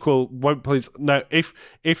 This sequel won't please. Now, if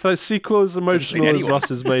the sequel is emotional as Ross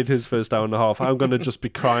has made his first hour and a half, I'm going to just be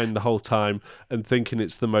crying the whole time and thinking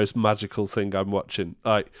it's the most magical thing I'm watching.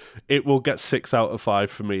 It will get 6 out of 5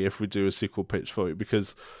 for me if we do a sequel pitch for it,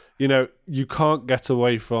 because you can't get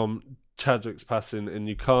away from Chadwick's passing, and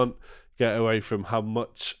you can't get away from how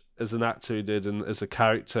much as an actor he did and as a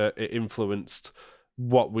character it influenced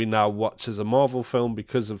what we now watch as a Marvel film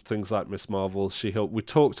because of things like Miss Marvel, She-Hulk. We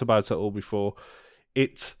talked about it all before.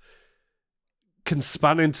 It can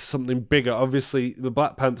span into something bigger. Obviously, the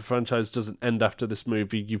Black Panther franchise doesn't end after this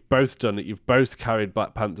movie. You've both done it. You've both carried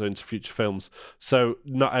Black Panther into future films. So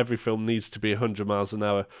not every film needs to be 100 miles an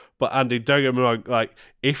hour. But Andy, don't get me wrong,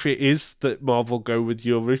 if it is that Marvel go with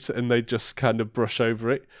your route and they just kind of brush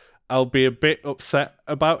over it, I'll be a bit upset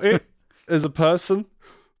about it as a person,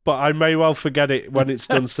 but I may well forget it when it's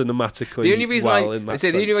done cinematically. The only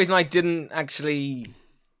reason I didn't actually,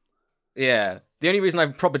 the only reason I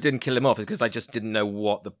probably didn't kill him off is because I just didn't know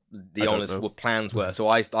what the honest plans were. So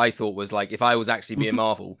I thought was if I was actually being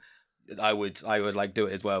Marvel, I would do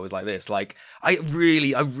it as well as this. I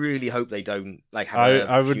really hope they don't have.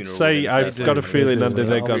 I would say I've got a feeling Andy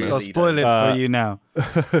they're gonna. I'll spoil it for you now.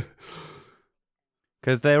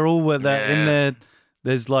 Because they're all in there.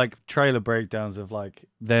 There's trailer breakdowns of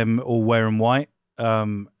them all wearing white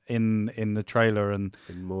in the trailer, and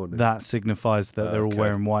that signifies that they're all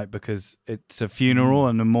wearing white because it's a funeral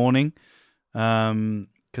and a mourning.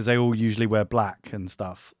 Because they all usually wear black and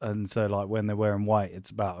stuff, and so when they're wearing white, it's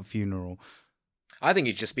about a funeral. I think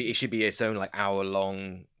it should be its own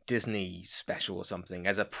hour-long Disney special or something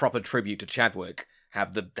as a proper tribute to Chadwick.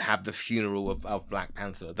 Have the funeral of Black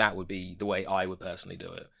Panther. That would be the way I would personally do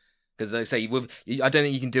it. Because they say I don't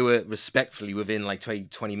think you can do it respectfully within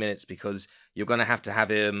 20 minutes, because you're going to have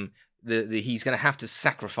him. He's going to have to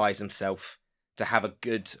sacrifice himself to have a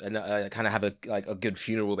good a good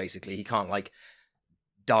funeral. Basically, he can't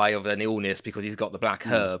die of an illness because he's got the black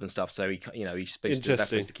herb and stuff. So he's supposed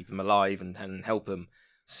to keep him alive and help him.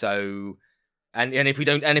 So. And if we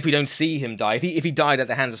don't see him die, if he died at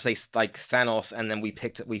the hands of say Thanos, and then we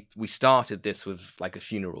started this with a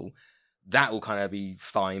funeral, that will kind of be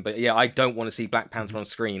fine. But I don't want to see Black Panther on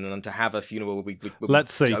screen, and to have a funeral.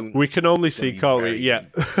 Let's see. We can only see, can't we? Yeah.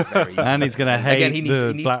 And he's gonna hate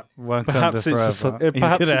Black Wakanda perhaps forever.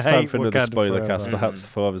 Perhaps it's time for another spoiler cast. Perhaps the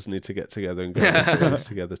four of us need to get together and go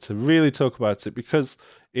together to really talk about it, because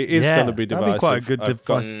it is going to be divisive. That'd be quite a good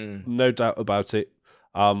device. No doubt about it.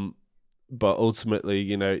 But ultimately,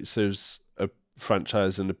 it serves a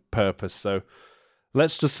franchise and a purpose. So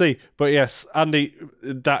let's just see. But yes, Andy,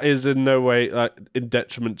 that is in no way in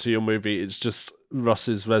detriment to your movie. It's just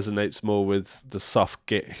Ross's resonates more with the soft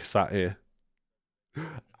git satire.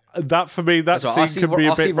 that for me, that That's right. scene could be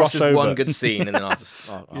a bit Ross's rushed over. one good scene, and then I'll just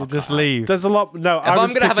You just leave. There's a lot. No, If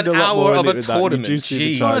I'm gonna have an hour of a tournament, you do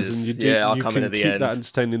see the chance, and you do. yeah, I'll you come can in at the keep end. that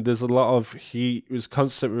entertaining. There's a lot of he was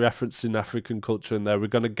constantly referencing African culture in there. We're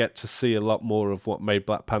going to get to see a lot more of what made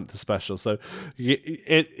Black Panther special. So,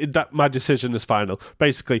 that my decision is final.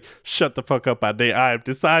 Basically, shut the fuck up, Andy. I have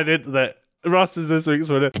decided that Ross is this week's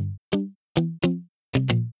winner.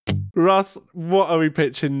 Ross, what are we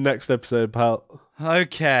pitching next episode, pal?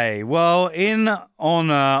 Okay, well, in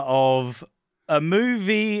honor of a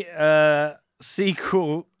movie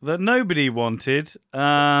sequel that nobody wanted, Oh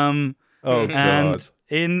and God!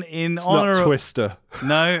 in It's honor not of, Twister.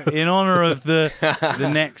 no, in honor of the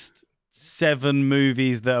next 7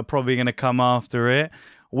 movies that are probably going to come after it,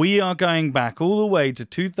 we are going back all the way to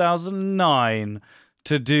 2009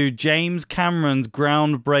 to do James Cameron's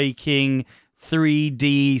groundbreaking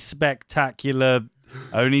 3D spectacular.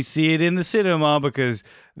 Only see it in the cinema because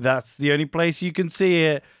that's the only place you can see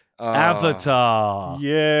it. Avatar.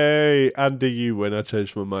 Yay! Andy, you win. I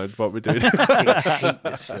changed my mind. What we're doing? I hate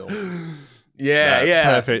this film.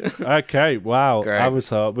 Yeah. Perfect. Okay, wow. Great.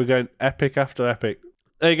 Avatar. We're going epic after epic.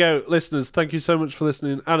 There you go, listeners. Thank you so much for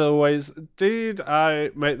listening. And always, did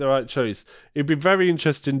I make the right choice? It'd be very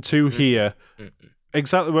interesting to hear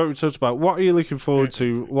exactly what we talked about. What are you looking forward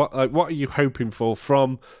to? What are you hoping for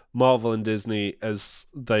from Marvel and Disney as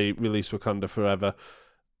they release Wakanda Forever?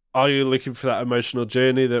 Are you looking for that emotional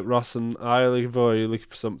journey that Ross and I are looking for? Or are you looking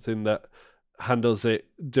for something that handles it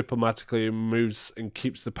diplomatically and moves and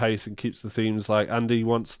keeps the pace and keeps the themes like Andy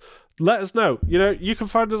wants? Let us know. You can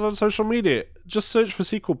find us on social media. Just search for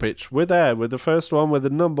Sequel Pitch. We're there. We're the first one. We're the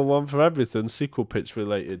number one for everything Sequel Pitch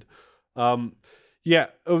related. Hey,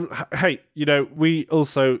 we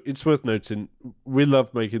also, it's worth noting, we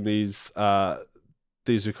love making these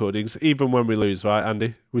recordings, even when we lose, right,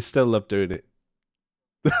 Andy? We still love doing it.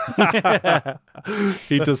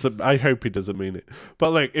 He doesn't. I hope he doesn't mean it.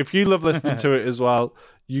 But look, if you love listening to it as well,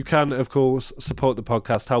 you can, of course, support the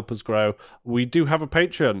podcast, help us grow. We do have a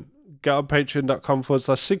Patreon. Get on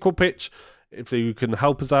patreon.com/sequel pitch. If you can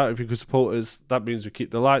help us out, if you can support us, that means we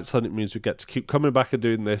keep the lights on. It means we get to keep coming back and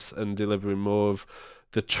doing this and delivering more of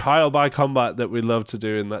the trial by combat that we love to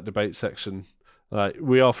do in that debate section.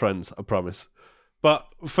 We are friends, I promise. But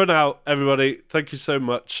for now, everybody, thank you so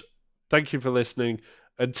much. Thank you for listening.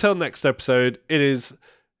 Until next episode, it is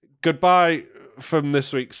goodbye from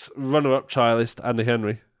this week's runner-up trialist, Andy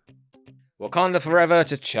Henry. Wakanda forever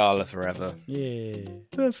to T'Challa forever. Yeah.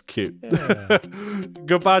 That's cute. Yeah.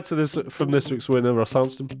 Goodbye from this week's winner, Ross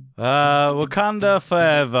Armstrong. Wakanda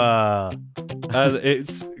forever. And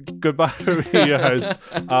it's goodbye from me, your host.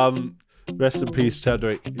 Rest in peace,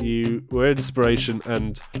 Chadwick. You were inspiration,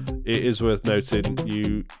 and it is worth noting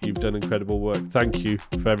you've done incredible work. Thank you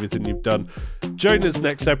for everything you've done. Join us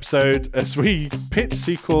next episode as we pitch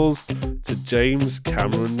sequels to James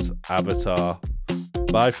Cameron's Avatar.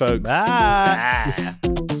 Bye, folks. Bye.